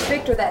to be with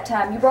Victor that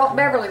time. You brought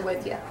Beverly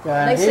with you.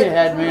 Yeah, he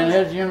had me in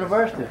his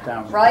university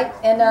town. Right,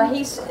 and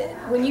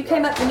when you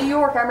came up to New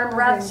York, I remember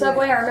riding the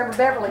subway. I remember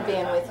Beverly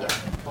being with you.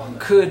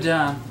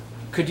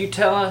 Could you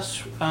tell us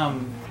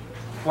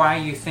why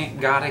you think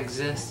God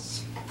exists?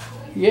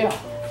 Yeah,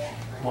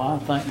 well,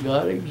 I think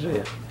God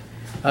exists.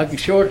 I can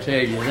sure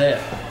tell you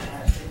that.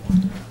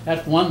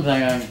 That's one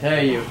thing I can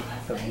tell you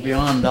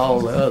beyond all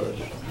the others.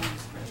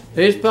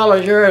 These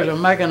fellas here are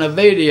making a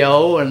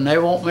video, and they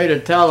want me to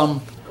tell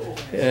them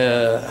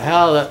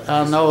how that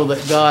I know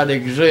that God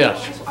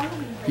exists.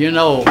 You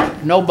know,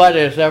 nobody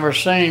has ever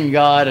seen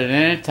God at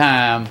any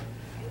time,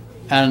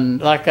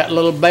 and like that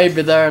little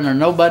baby there, and there's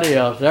nobody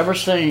else ever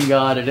seen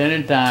God at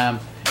any time.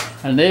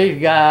 And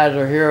these guys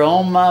are here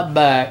on my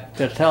back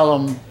to tell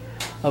them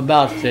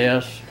about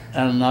this,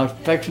 and I was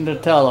fixing to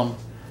tell them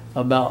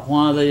about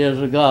why there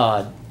is a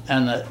God.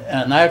 And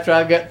after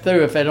I get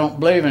through, if they don't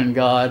believe in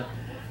God,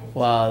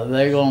 well,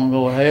 they're going to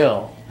go to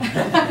hell.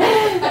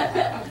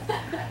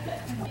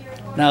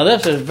 Now,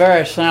 this is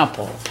very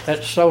simple.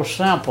 It's so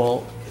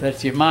simple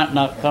that you might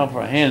not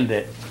comprehend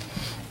it.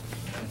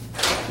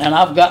 And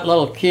I've got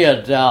little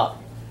kids out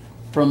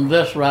from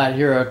this right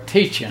here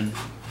teaching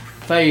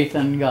faith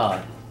in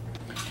God.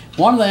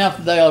 One of the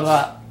infidels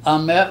I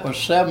met was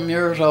 7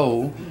 years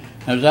old.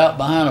 I was out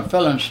behind a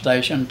filling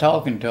station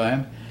talking to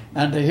him,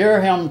 and to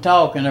hear him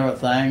talk and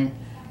everything,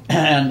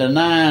 and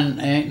denying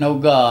ain't no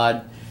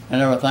God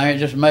and everything, it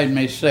just made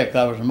me sick.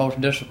 I was the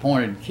most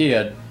disappointed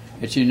kid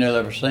that you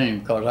never seen,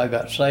 because I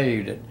got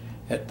saved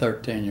at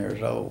 13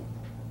 years old.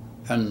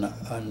 And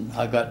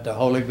I got the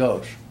Holy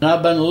Ghost. And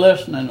I've been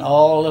listening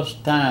all this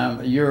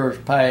time, years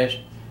past,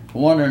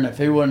 wondering if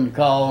he wouldn't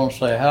call and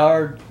say,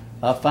 Howard,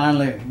 I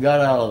finally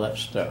got out of that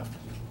stuff.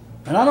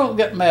 And I don't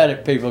get mad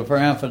at people for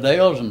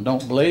infidels and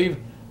don't believe.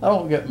 I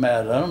don't get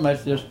mad at them.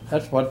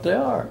 That's what they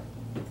are.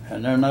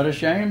 And they're not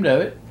ashamed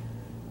of it.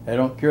 They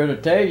don't care to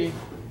tell you.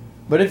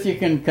 But if you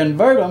can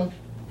convert them,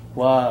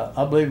 why,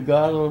 I believe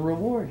God will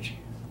reward you.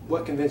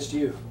 What convinced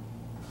you?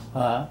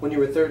 When you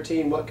were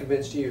 13, what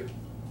convinced you?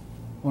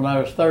 When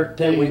I was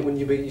 13. When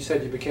you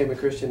said you became a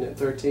Christian at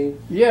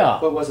 13? Yeah.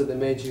 What was it that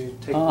made you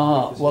take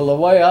Well, the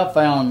way I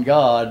found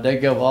God, they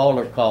give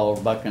altar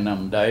calls back in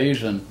them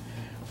days, and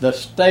the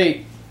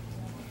state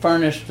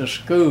furnished the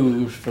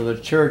schools for the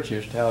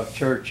churches to have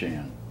church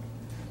in.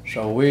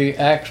 So we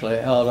actually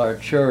held our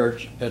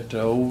church at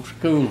the old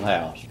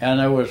schoolhouse. And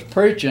there was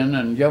preaching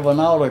and giving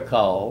altar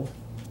call,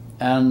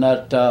 and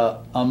that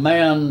a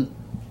man,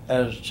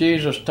 as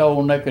Jesus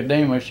told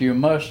Nicodemus, you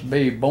must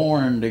be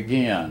born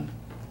again.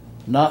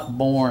 Not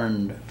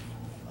born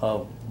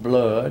of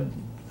blood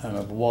and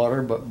of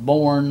water, but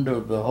born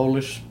of the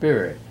Holy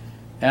Spirit.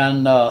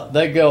 And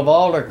they give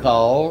altar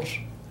calls,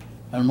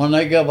 and when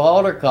they give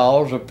altar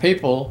calls, the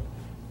people,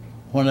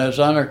 when it's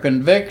under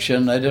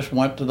conviction, they just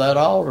went to that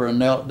altar and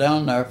knelt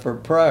down there for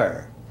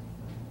prayer.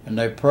 And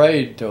they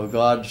prayed till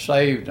God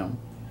saved them.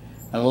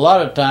 And a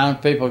lot of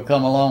times people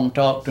come along and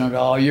talk to them,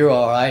 oh, you're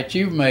all right,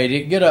 you made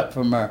it, get up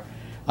from there.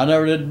 I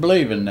never did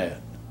believe in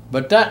that.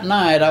 But that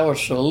night I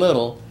was so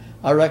little,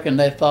 I reckon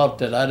they thought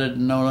that I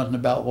didn't know nothing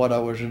about what I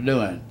was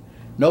doing.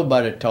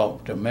 Nobody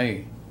talked to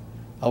me.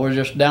 I was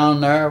just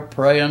down there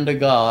praying to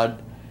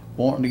God,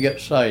 wanting to get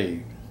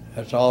saved.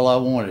 That's all I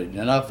wanted.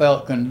 And I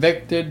felt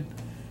convicted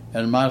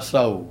in my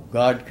soul.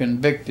 God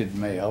convicted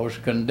me. I was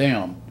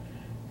condemned.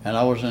 And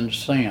I was in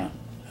sin.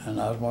 And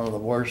I was one of the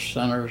worst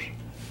sinners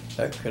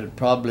that could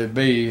probably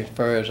be as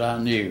far as I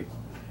knew.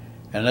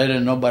 And they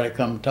didn't nobody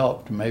come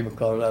talk to me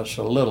because I was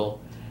so little.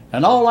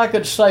 And all I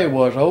could say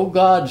was, oh,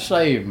 God,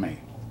 save me.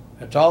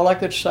 That's all I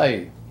could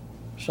say.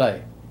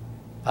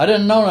 I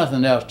didn't know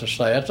nothing else to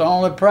say. That's the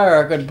only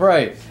prayer I could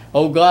pray.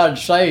 Oh, God,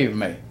 save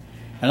me.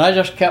 And I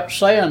just kept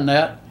saying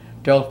that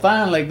till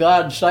finally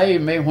God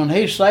saved me. When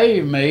he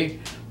saved me,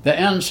 the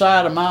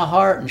inside of my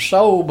heart and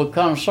soul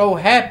become so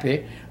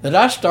happy that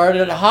I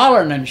started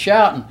hollering and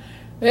shouting,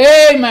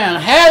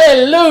 amen,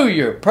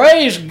 hallelujah,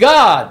 praise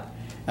God.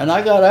 And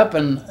I got up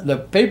and the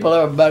people,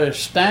 everybody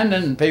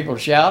standing and people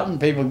shouting,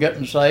 people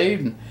getting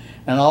saved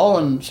and all,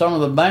 and some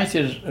of the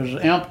benches was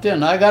empty,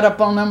 and I got up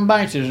on them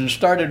benches and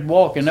started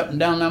walking up and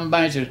down them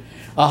benches,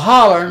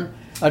 hollering,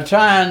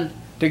 trying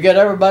to get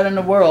everybody in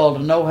the world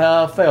to know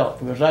how I felt,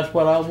 because that's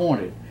what I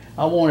wanted.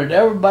 I wanted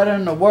everybody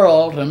in the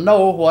world to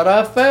know what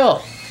I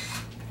felt.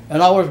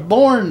 And I was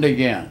born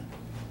again.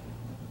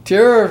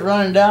 Tears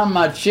running down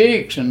my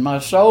cheeks, and my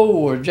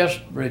soul was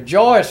just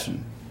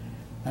rejoicing.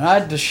 And I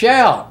had to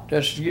shout.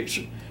 If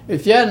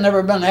you hadn't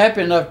ever been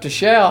happy enough to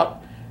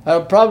shout,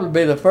 that'll probably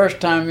be the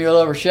first time you'll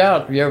ever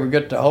shout if you ever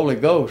get the Holy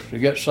Ghost to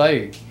get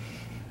saved.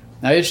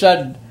 Now he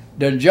said,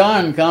 did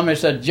John come? He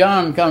said,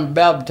 John comes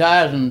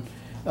baptizing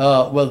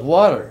with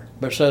water,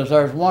 but says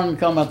there's one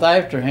cometh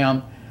after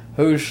him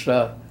who's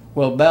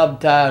will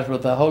baptize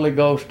with the Holy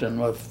Ghost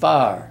and with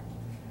fire.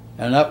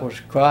 And that was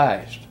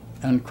Christ.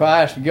 And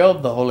Christ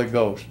gave the Holy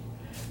Ghost.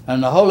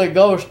 And the Holy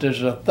Ghost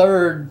is the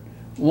third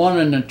one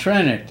in the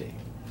Trinity.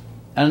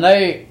 And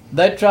they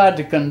tried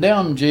to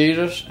condemn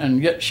Jesus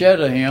and get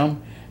shed of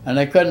him, and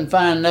they couldn't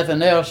find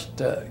nothing else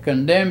to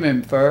condemn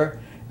him for.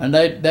 And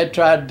they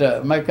tried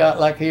to make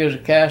out like he was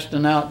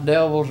casting out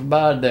devils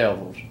by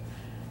devils.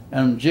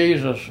 And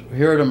Jesus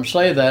heard them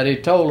say that. He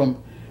told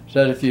them,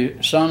 said, if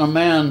you son of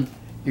man,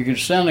 you can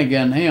sin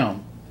against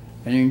him,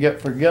 and you can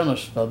get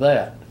forgiveness for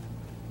that.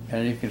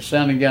 And you can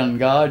sin against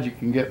God, you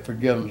can get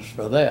forgiveness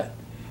for that.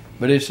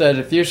 But he said,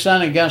 if you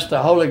sin against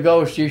the Holy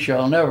Ghost, you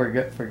shall never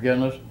get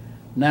forgiveness,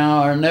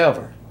 now or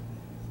never.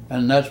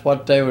 And that's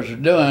what they was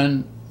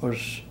doing,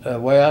 was the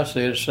way I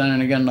see it,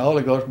 sinning against the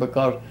Holy Ghost,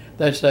 because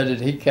they said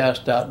that he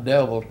cast out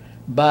devils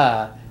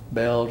by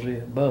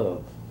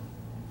Beelzebub.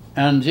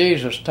 And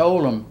Jesus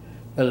told them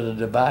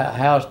that a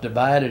house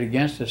divided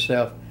against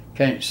itself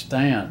can't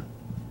stand.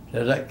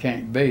 Said that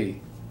can't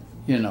be,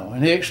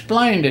 And he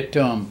explained it to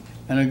them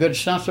in a good,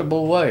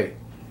 sensible way,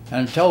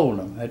 and told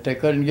them that they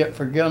couldn't get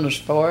forgiveness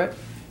for it.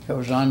 It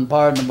was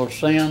unpardonable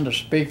sin to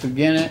speak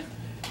against it,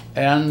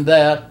 and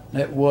that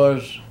it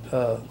was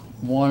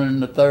one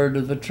and the third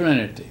of the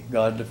Trinity,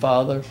 God the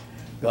Father,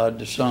 God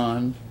the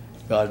Son,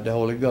 God the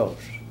Holy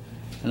Ghost.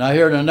 And I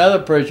heard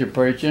another preacher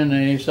preaching,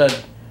 and he said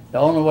the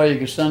only way you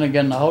can sin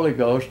against the Holy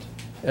Ghost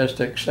is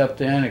to accept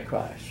the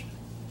Antichrist.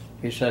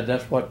 He said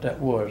that's what that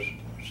was,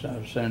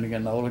 sinning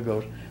against the Holy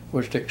Ghost,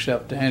 was to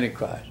accept the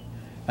Antichrist.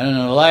 And in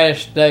the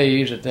last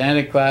days that the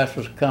Antichrist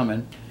was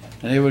coming,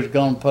 and he was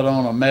going to put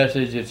on a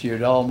message that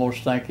you'd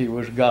almost think he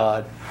was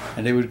God,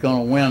 and he was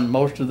going to win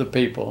most of the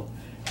people.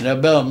 And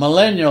there'll be a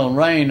millennial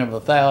reign of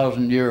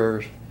 1,000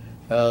 years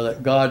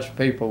that God's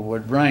people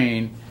would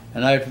reign,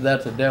 and after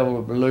that the devil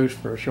will be loose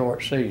for a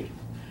short season.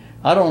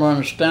 I don't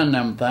understand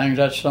them things.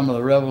 That's some of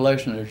the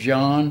revelation of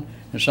John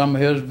and some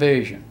of his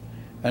vision.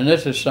 And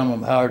this is some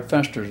of Howard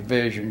Finster's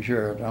visions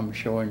here that I'm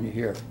showing you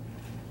here.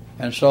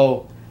 And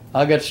so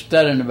I get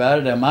studying about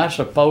it. Am I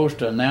supposed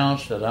to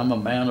announce that I'm a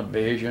man of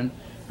vision?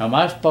 Am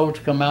I supposed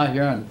to come out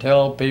here and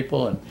tell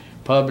people and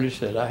publish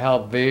that I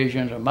have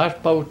visions? Am I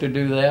supposed to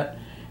do that?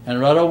 And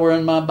right over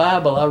in my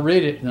Bible, I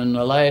read it in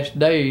the last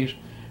days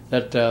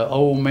that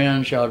old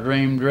men shall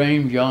dream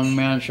dreams, young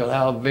men shall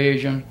have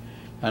visions,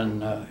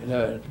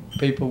 and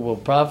people will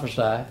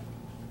prophesy.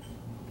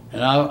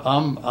 And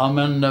I'm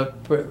in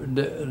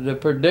the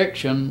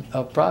prediction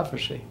of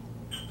prophecy.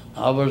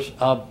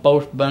 I've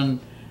both been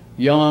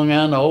young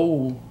and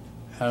old,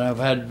 and I've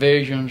had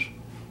visions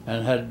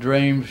and had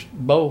dreams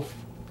both,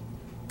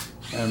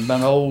 and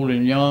been old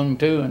and young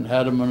too, and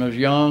had them when I was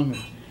young,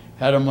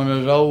 had them when I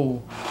was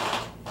old.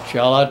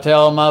 Shall I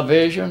tell my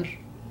visions,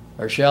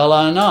 or shall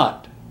I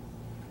not?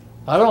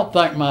 I don't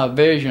think my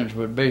visions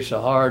would be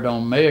so hard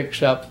on me,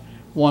 except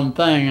one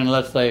thing,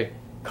 unless they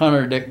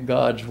contradict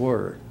God's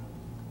word.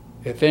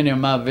 If any of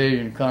my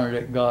visions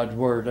contradict God's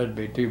word, that'd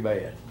be too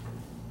bad.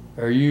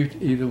 Or you,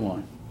 either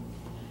one.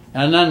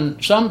 And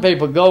then some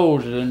people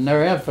goes and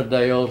they're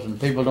infidels and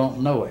people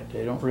don't know it.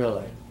 They don't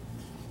realize it.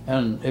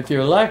 And if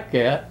you're like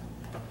that,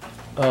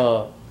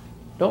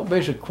 don't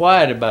be so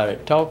quiet about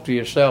it. Talk to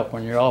yourself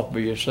when you're off by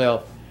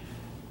yourself.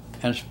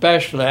 And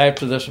especially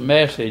after this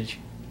message,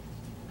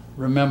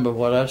 remember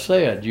what I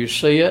said. You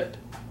see it,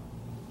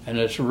 and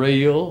it's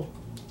real.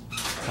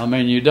 I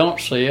mean, you don't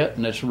see it,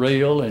 and it's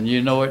real, and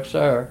you know it's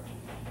there,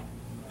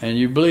 and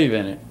you believe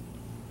in it.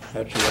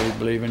 That's the way you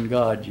believe in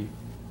God.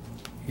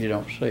 You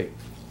don't see it.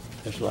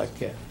 It's like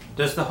that.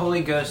 Does the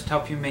Holy Ghost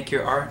help you make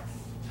your art?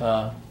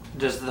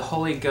 Does the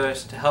Holy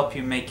Ghost help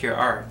you make your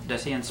art?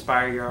 Does He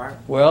inspire your art?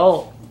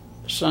 Well,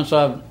 since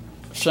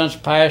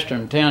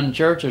pastoring 10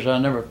 churches, I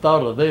never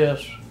thought of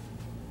this.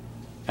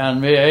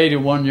 And me,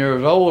 81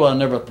 years old, I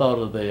never thought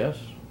of this.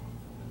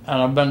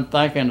 And I've been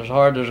thinking as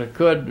hard as I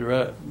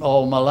could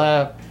all my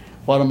life,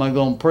 what am I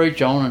going to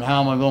preach on and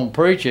how am I going to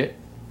preach it?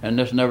 And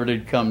this never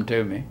did come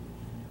to me.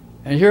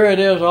 And here it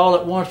is all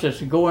at once.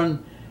 It's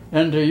going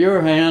into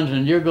your hands,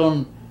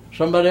 and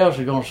somebody else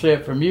is going to see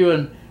it from you,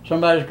 and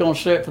somebody's going to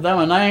see it for them.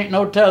 And I ain't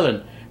no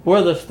telling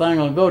where this thing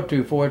will go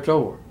to before it's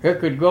over. It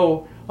could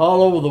go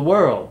all over the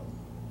world,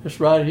 just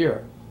right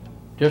here,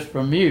 just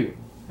from you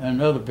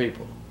and other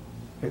people.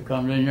 It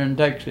comes in here and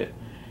takes it.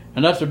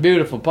 And that's the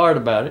beautiful part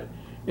about it.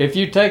 If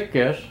you take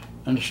this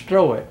and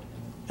destroy it,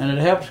 and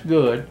it helps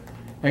good,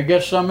 and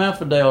gets some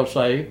infidel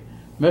saved,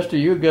 mister,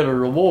 you get a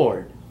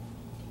reward.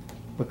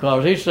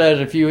 Because he says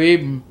if you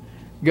even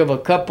give a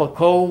cup of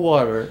cold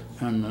water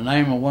in the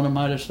name of one of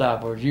my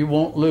disciples, you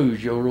won't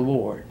lose your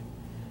reward.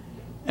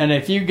 And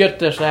if you get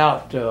this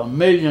out to 1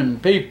 million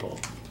people,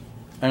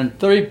 and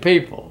 3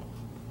 people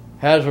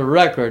has a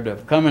record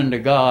of coming to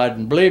God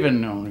and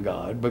believing on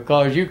God,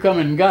 because you come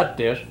and got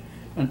this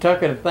and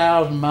took it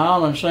 1,000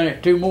 miles and sent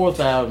it 2 more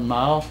 1,000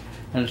 miles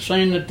and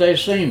seen that they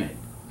seen it.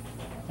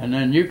 And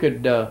then you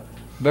could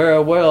very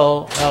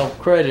well have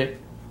credit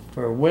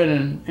for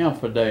winning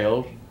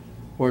infidels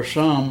where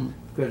some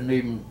couldn't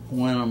even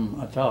win them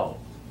at all.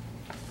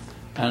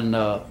 And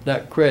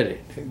that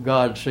credit,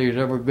 God sees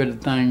every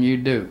good thing you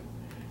do.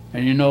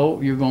 And you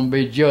know you're going to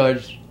be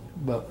judged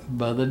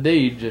by the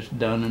deeds that's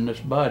done in this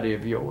body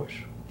of yours.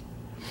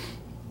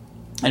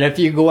 And if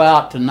you go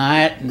out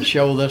tonight and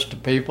show this to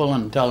people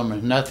and tell them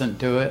there's nothing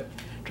to it,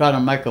 try to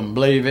make them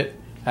believe it,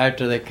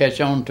 after they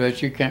catch on to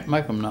it, you can't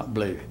make them not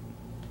believe it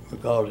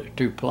because it's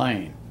too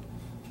plain.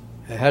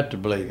 They have to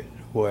believe it,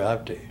 the way I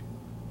do.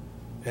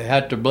 They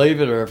have to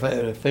believe it or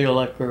they feel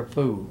like they're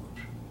fools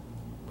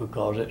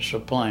because it's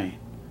so plain.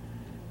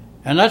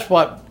 And that's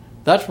what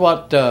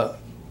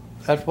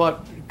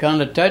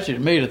kind of touches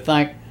me, to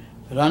think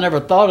that I never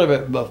thought of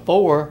it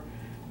before,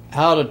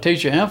 how to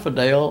teach an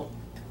infidel,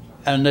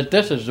 and that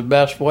this is the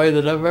best way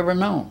that I've ever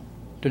known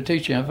to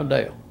teach an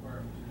infidel.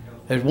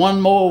 There's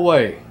one more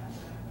way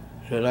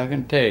that I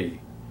can tell you,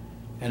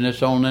 and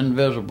it's on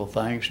invisible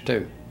things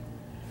too.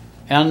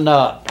 And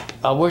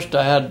I wished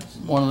I had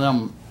one of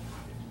them.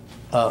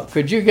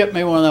 Could you get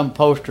me one of them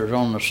posters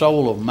on the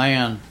soul of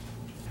man?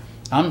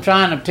 I'm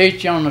trying to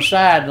teach you on the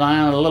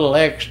sideline a little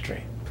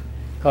extra,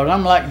 because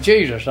I'm like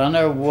Jesus. I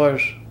never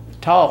was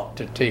taught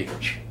to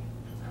teach.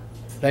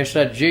 They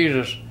said,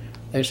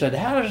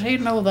 how does he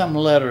know them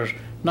letters,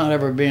 not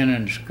ever being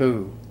in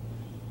school?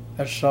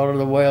 That's sort of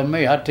the way of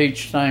me. I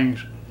teach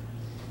things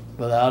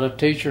without a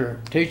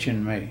teacher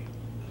teaching me.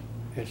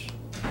 It's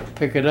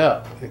pick it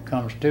up. It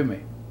comes to me.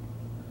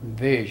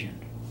 Vision.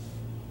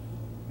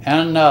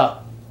 And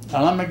now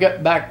let me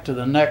get back to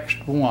the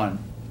next one.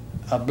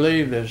 I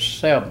believe there's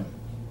 7.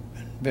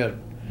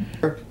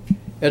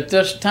 At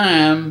this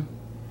time,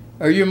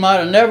 or you might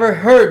have never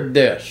heard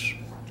this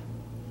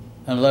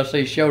unless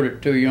he showed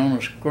it to you on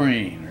a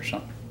screen or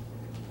something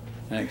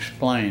and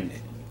explained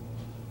it.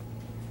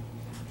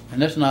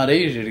 And it's not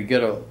easy to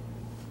get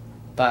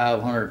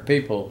 500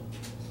 people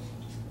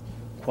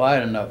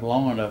quiet enough,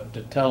 long enough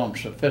to tell them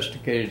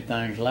sophisticated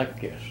things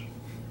like this.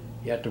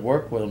 You have to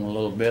work with them a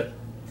little bit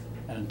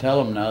and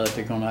tell them now that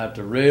they're going to have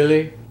to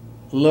really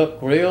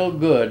look real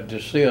good to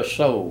see a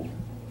soul,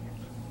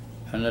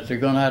 and that they're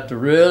going to have to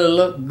really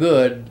look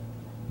good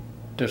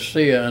to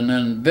see an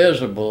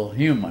invisible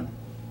human,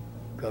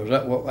 because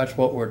that's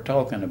what we're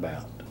talking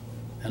about,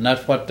 and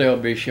that's what they'll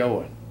be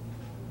showing.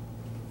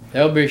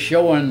 They'll be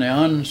showing the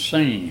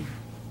unseen.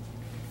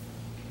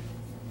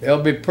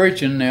 They'll be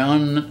preaching the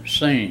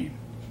unseen,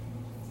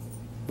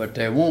 but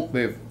they won't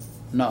be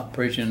not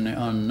preaching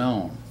the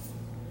unknown,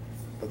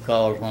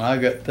 because when I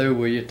get through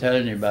with you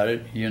telling you about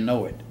it, you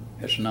know it.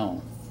 It's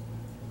known.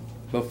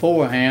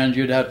 Beforehand,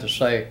 you'd have to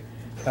say,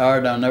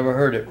 Howard, I never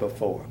heard it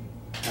before.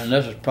 And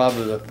this is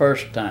probably the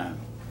first time.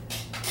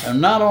 And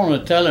not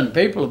only telling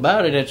people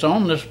about it, it's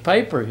on this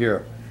paper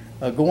here,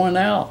 going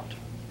out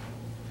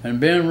and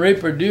being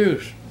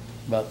reproduced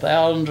by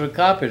thousands of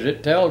copies.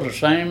 It tells the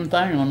same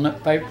thing on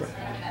that paper.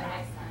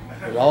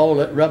 It's all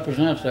it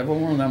represents, every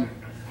one of them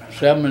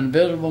 7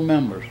 invisible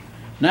members.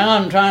 Now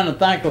I'm trying to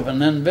think of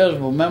an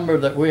invisible member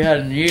that we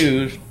hadn't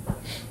used,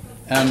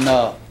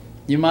 and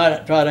you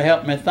might try to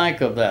help me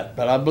think of that.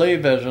 But I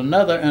believe there's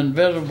another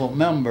invisible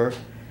member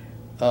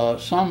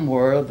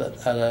somewhere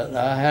that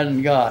I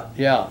hadn't got.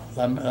 Yeah,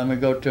 let me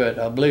go to it.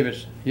 I believe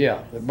it's,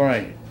 the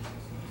brain.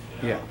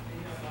 Yeah,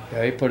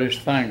 he put his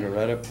finger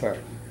right up there.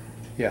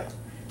 Yeah.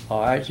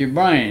 All right, your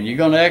brain. You're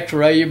going to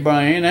x-ray your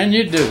brain, and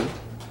you do.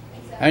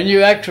 And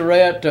you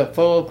x-ray it to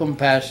full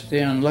capacity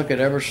and look at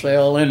every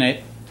cell in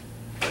it.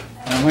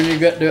 And when you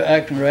get to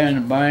x-raying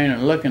the brain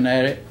and looking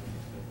at it,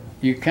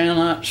 you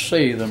cannot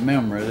see the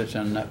memory that's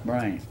in that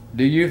brain.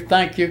 Do you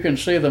think you can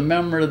see the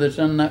memory that's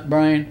in that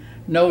brain?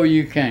 No,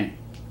 you can't.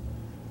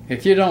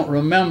 If you don't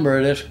remember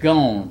it, it's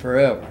gone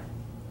forever,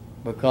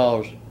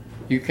 because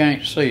you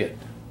can't see it.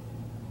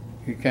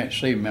 You can't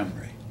see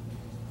memory.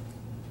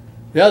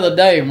 The other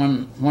day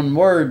when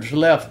words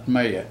left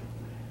me,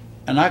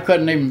 and I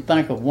couldn't even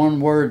think of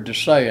one word to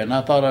say, and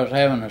I thought I was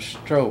having a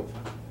stroke.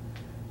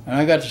 And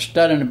I got to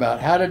studying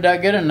about how did I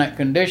get in that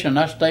condition.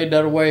 I stayed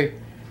that way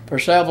for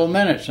several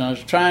minutes, and I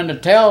was trying to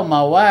tell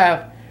my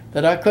wife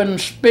that I couldn't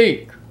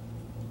speak.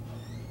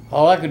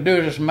 All I could do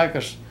is just make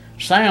a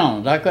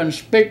sound. I couldn't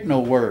speak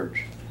no words.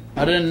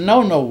 I didn't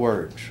know no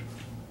words.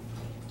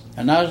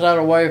 And I was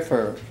that way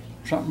for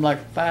something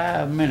like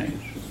 5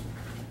 minutes.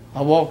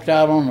 I walked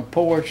out on the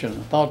porch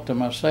and thought to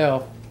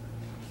myself,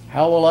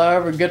 how will I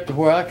ever get to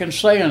where I can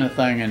say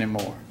anything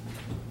anymore?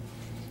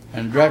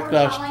 And directly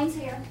I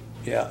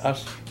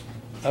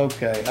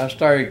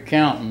started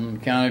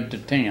counted to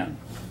 10.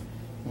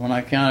 When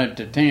I counted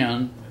to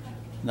 10,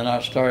 then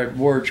I started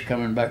words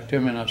coming back to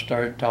me, and I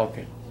started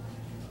talking.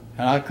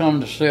 And I come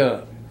to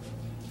sit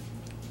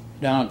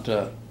down at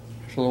this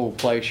little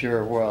place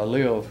here where I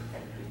live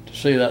to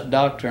see that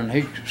doctor, and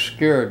he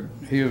scared.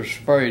 He was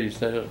afraid. He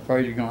said,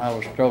 afraid you're going to have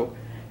a stroke.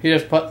 He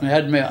just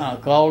had me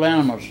called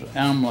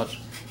ambulance,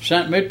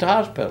 sent me to the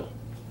hospital.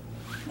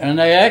 And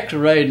they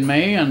x-rayed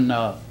me and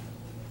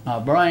my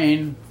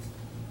brain.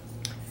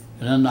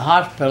 And in the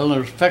hospital, they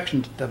was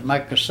fixing to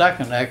make a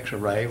second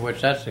x-ray,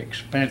 which that's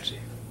expensive.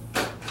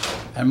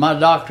 And my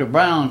Dr.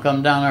 Brown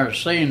come down there to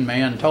see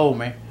me and told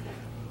me,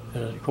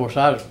 of course,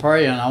 I was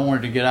praying. I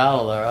wanted to get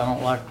out of there. I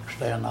don't like to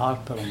stay in the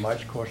hospital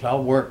much. Of course, I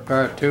work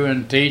there too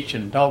and teach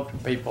and talk to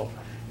people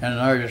in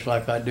there just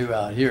like I do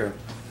out here.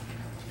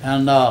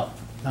 And my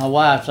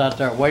wife's out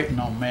there waiting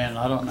on me, and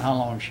I don't know how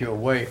long she'll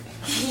wait.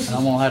 And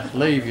I'm going to have to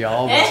leave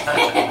y'all. But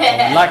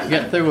I'd like to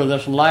get through with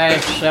this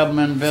last 7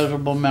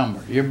 invisible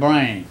member. Your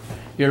brain.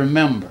 You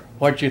remember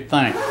what you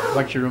think,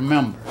 what you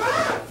remember.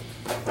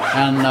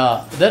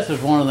 And this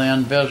is one of the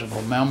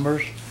invisible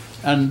members.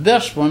 And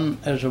this one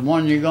is the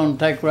one you're going to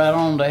take right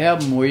on to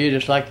heaven with you,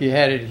 just like you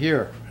had it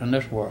here in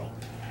this world.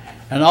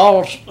 And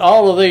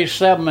all of these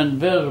 7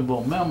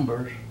 invisible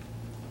members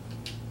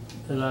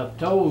that I've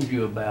told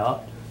you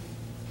about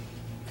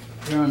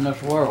here in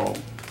this world,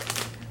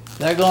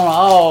 they're going to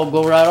all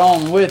go right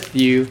on with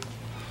you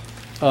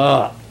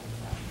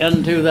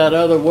into that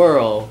other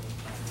world.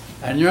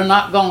 And you're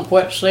not going to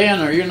quit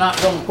seeing, or you're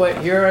not going to quit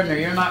hearing, or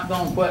you're not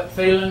going to quit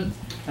feeling.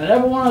 And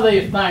every one of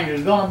these things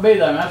is going to be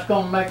there, and that's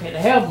going to make it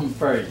heaven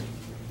for you.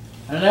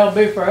 And they'll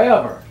be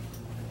forever.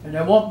 And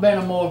there won't be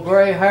no more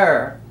gray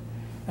hair,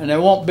 and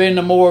there won't be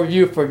no more of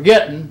you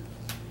forgetting.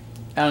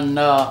 And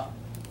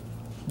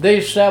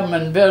these 7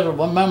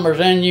 invisible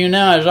members in you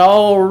now is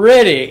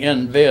already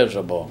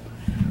invisible.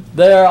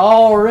 They're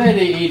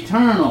already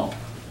eternal.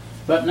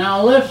 But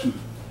now listen,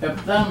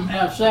 if them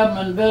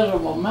 7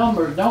 invisible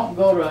members don't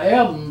go to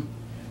heaven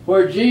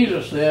where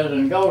Jesus is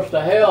and goes to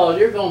hell,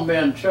 you're going to be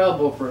in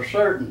trouble for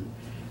certain,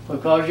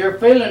 because your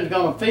feeling's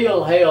going to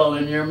feel hell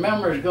and your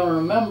memory's going to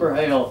remember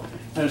hell,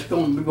 and it's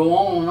going to go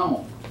on and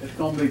on. It's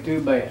going to be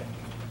too bad.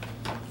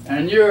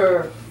 And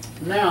you're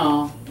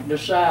now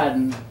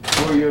deciding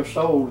where your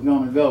soul's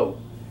going to go.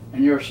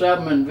 And your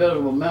 7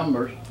 invisible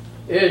members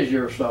is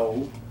your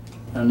soul,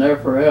 and they're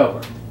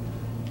forever.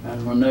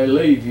 And when they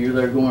leave you,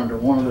 they're going to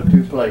one of the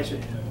 2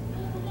 places.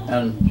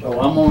 And so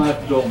I'm gonna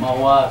have to go. My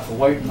wife's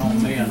waiting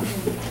on me, and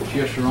she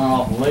just run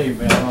off and leave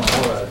me. I don't know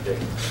what I'd do.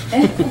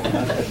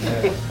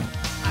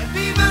 I've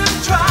even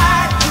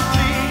tried to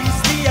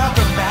please the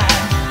other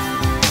man.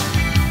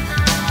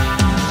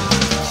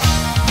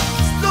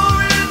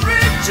 Storing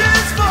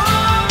riches for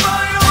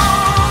my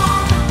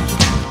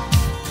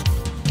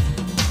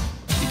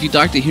own. If you'd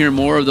like to hear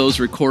more of those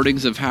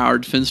recordings of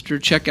Howard Finster,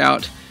 check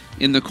out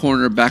In the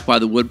Corner Back by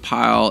the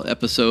Woodpile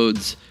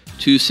episodes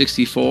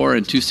 264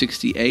 and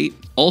 268.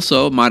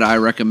 Also, might I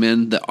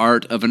recommend the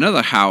art of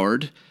another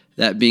Howard,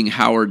 that being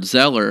Howard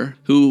Zeller,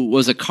 who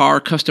was a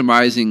car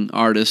customizing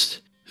artist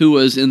who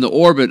was in the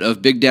orbit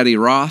of Big Daddy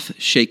Roth,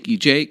 Shaky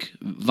Jake,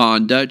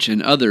 Von Dutch,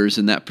 and others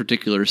in that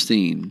particular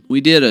scene.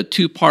 We did a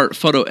 2-part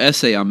photo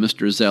essay on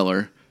Mr.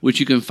 Zeller, which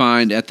you can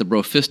find at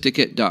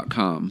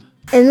thebrofisticate.com.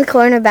 In the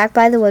Corner Back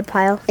by the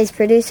Woodpile is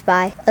produced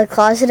by A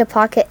Closet, a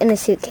Pocket, and a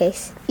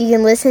Suitcase. You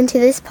can listen to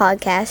this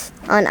podcast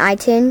on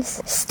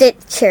iTunes,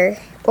 Stitcher,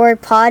 or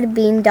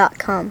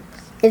podbean.com.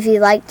 If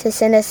you'd like to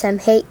send us some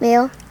hate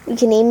mail, you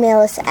can email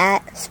us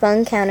at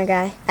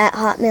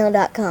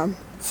spuncounterguy@hotmail.com.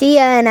 See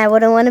ya, and I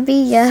wouldn't want to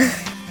be ya.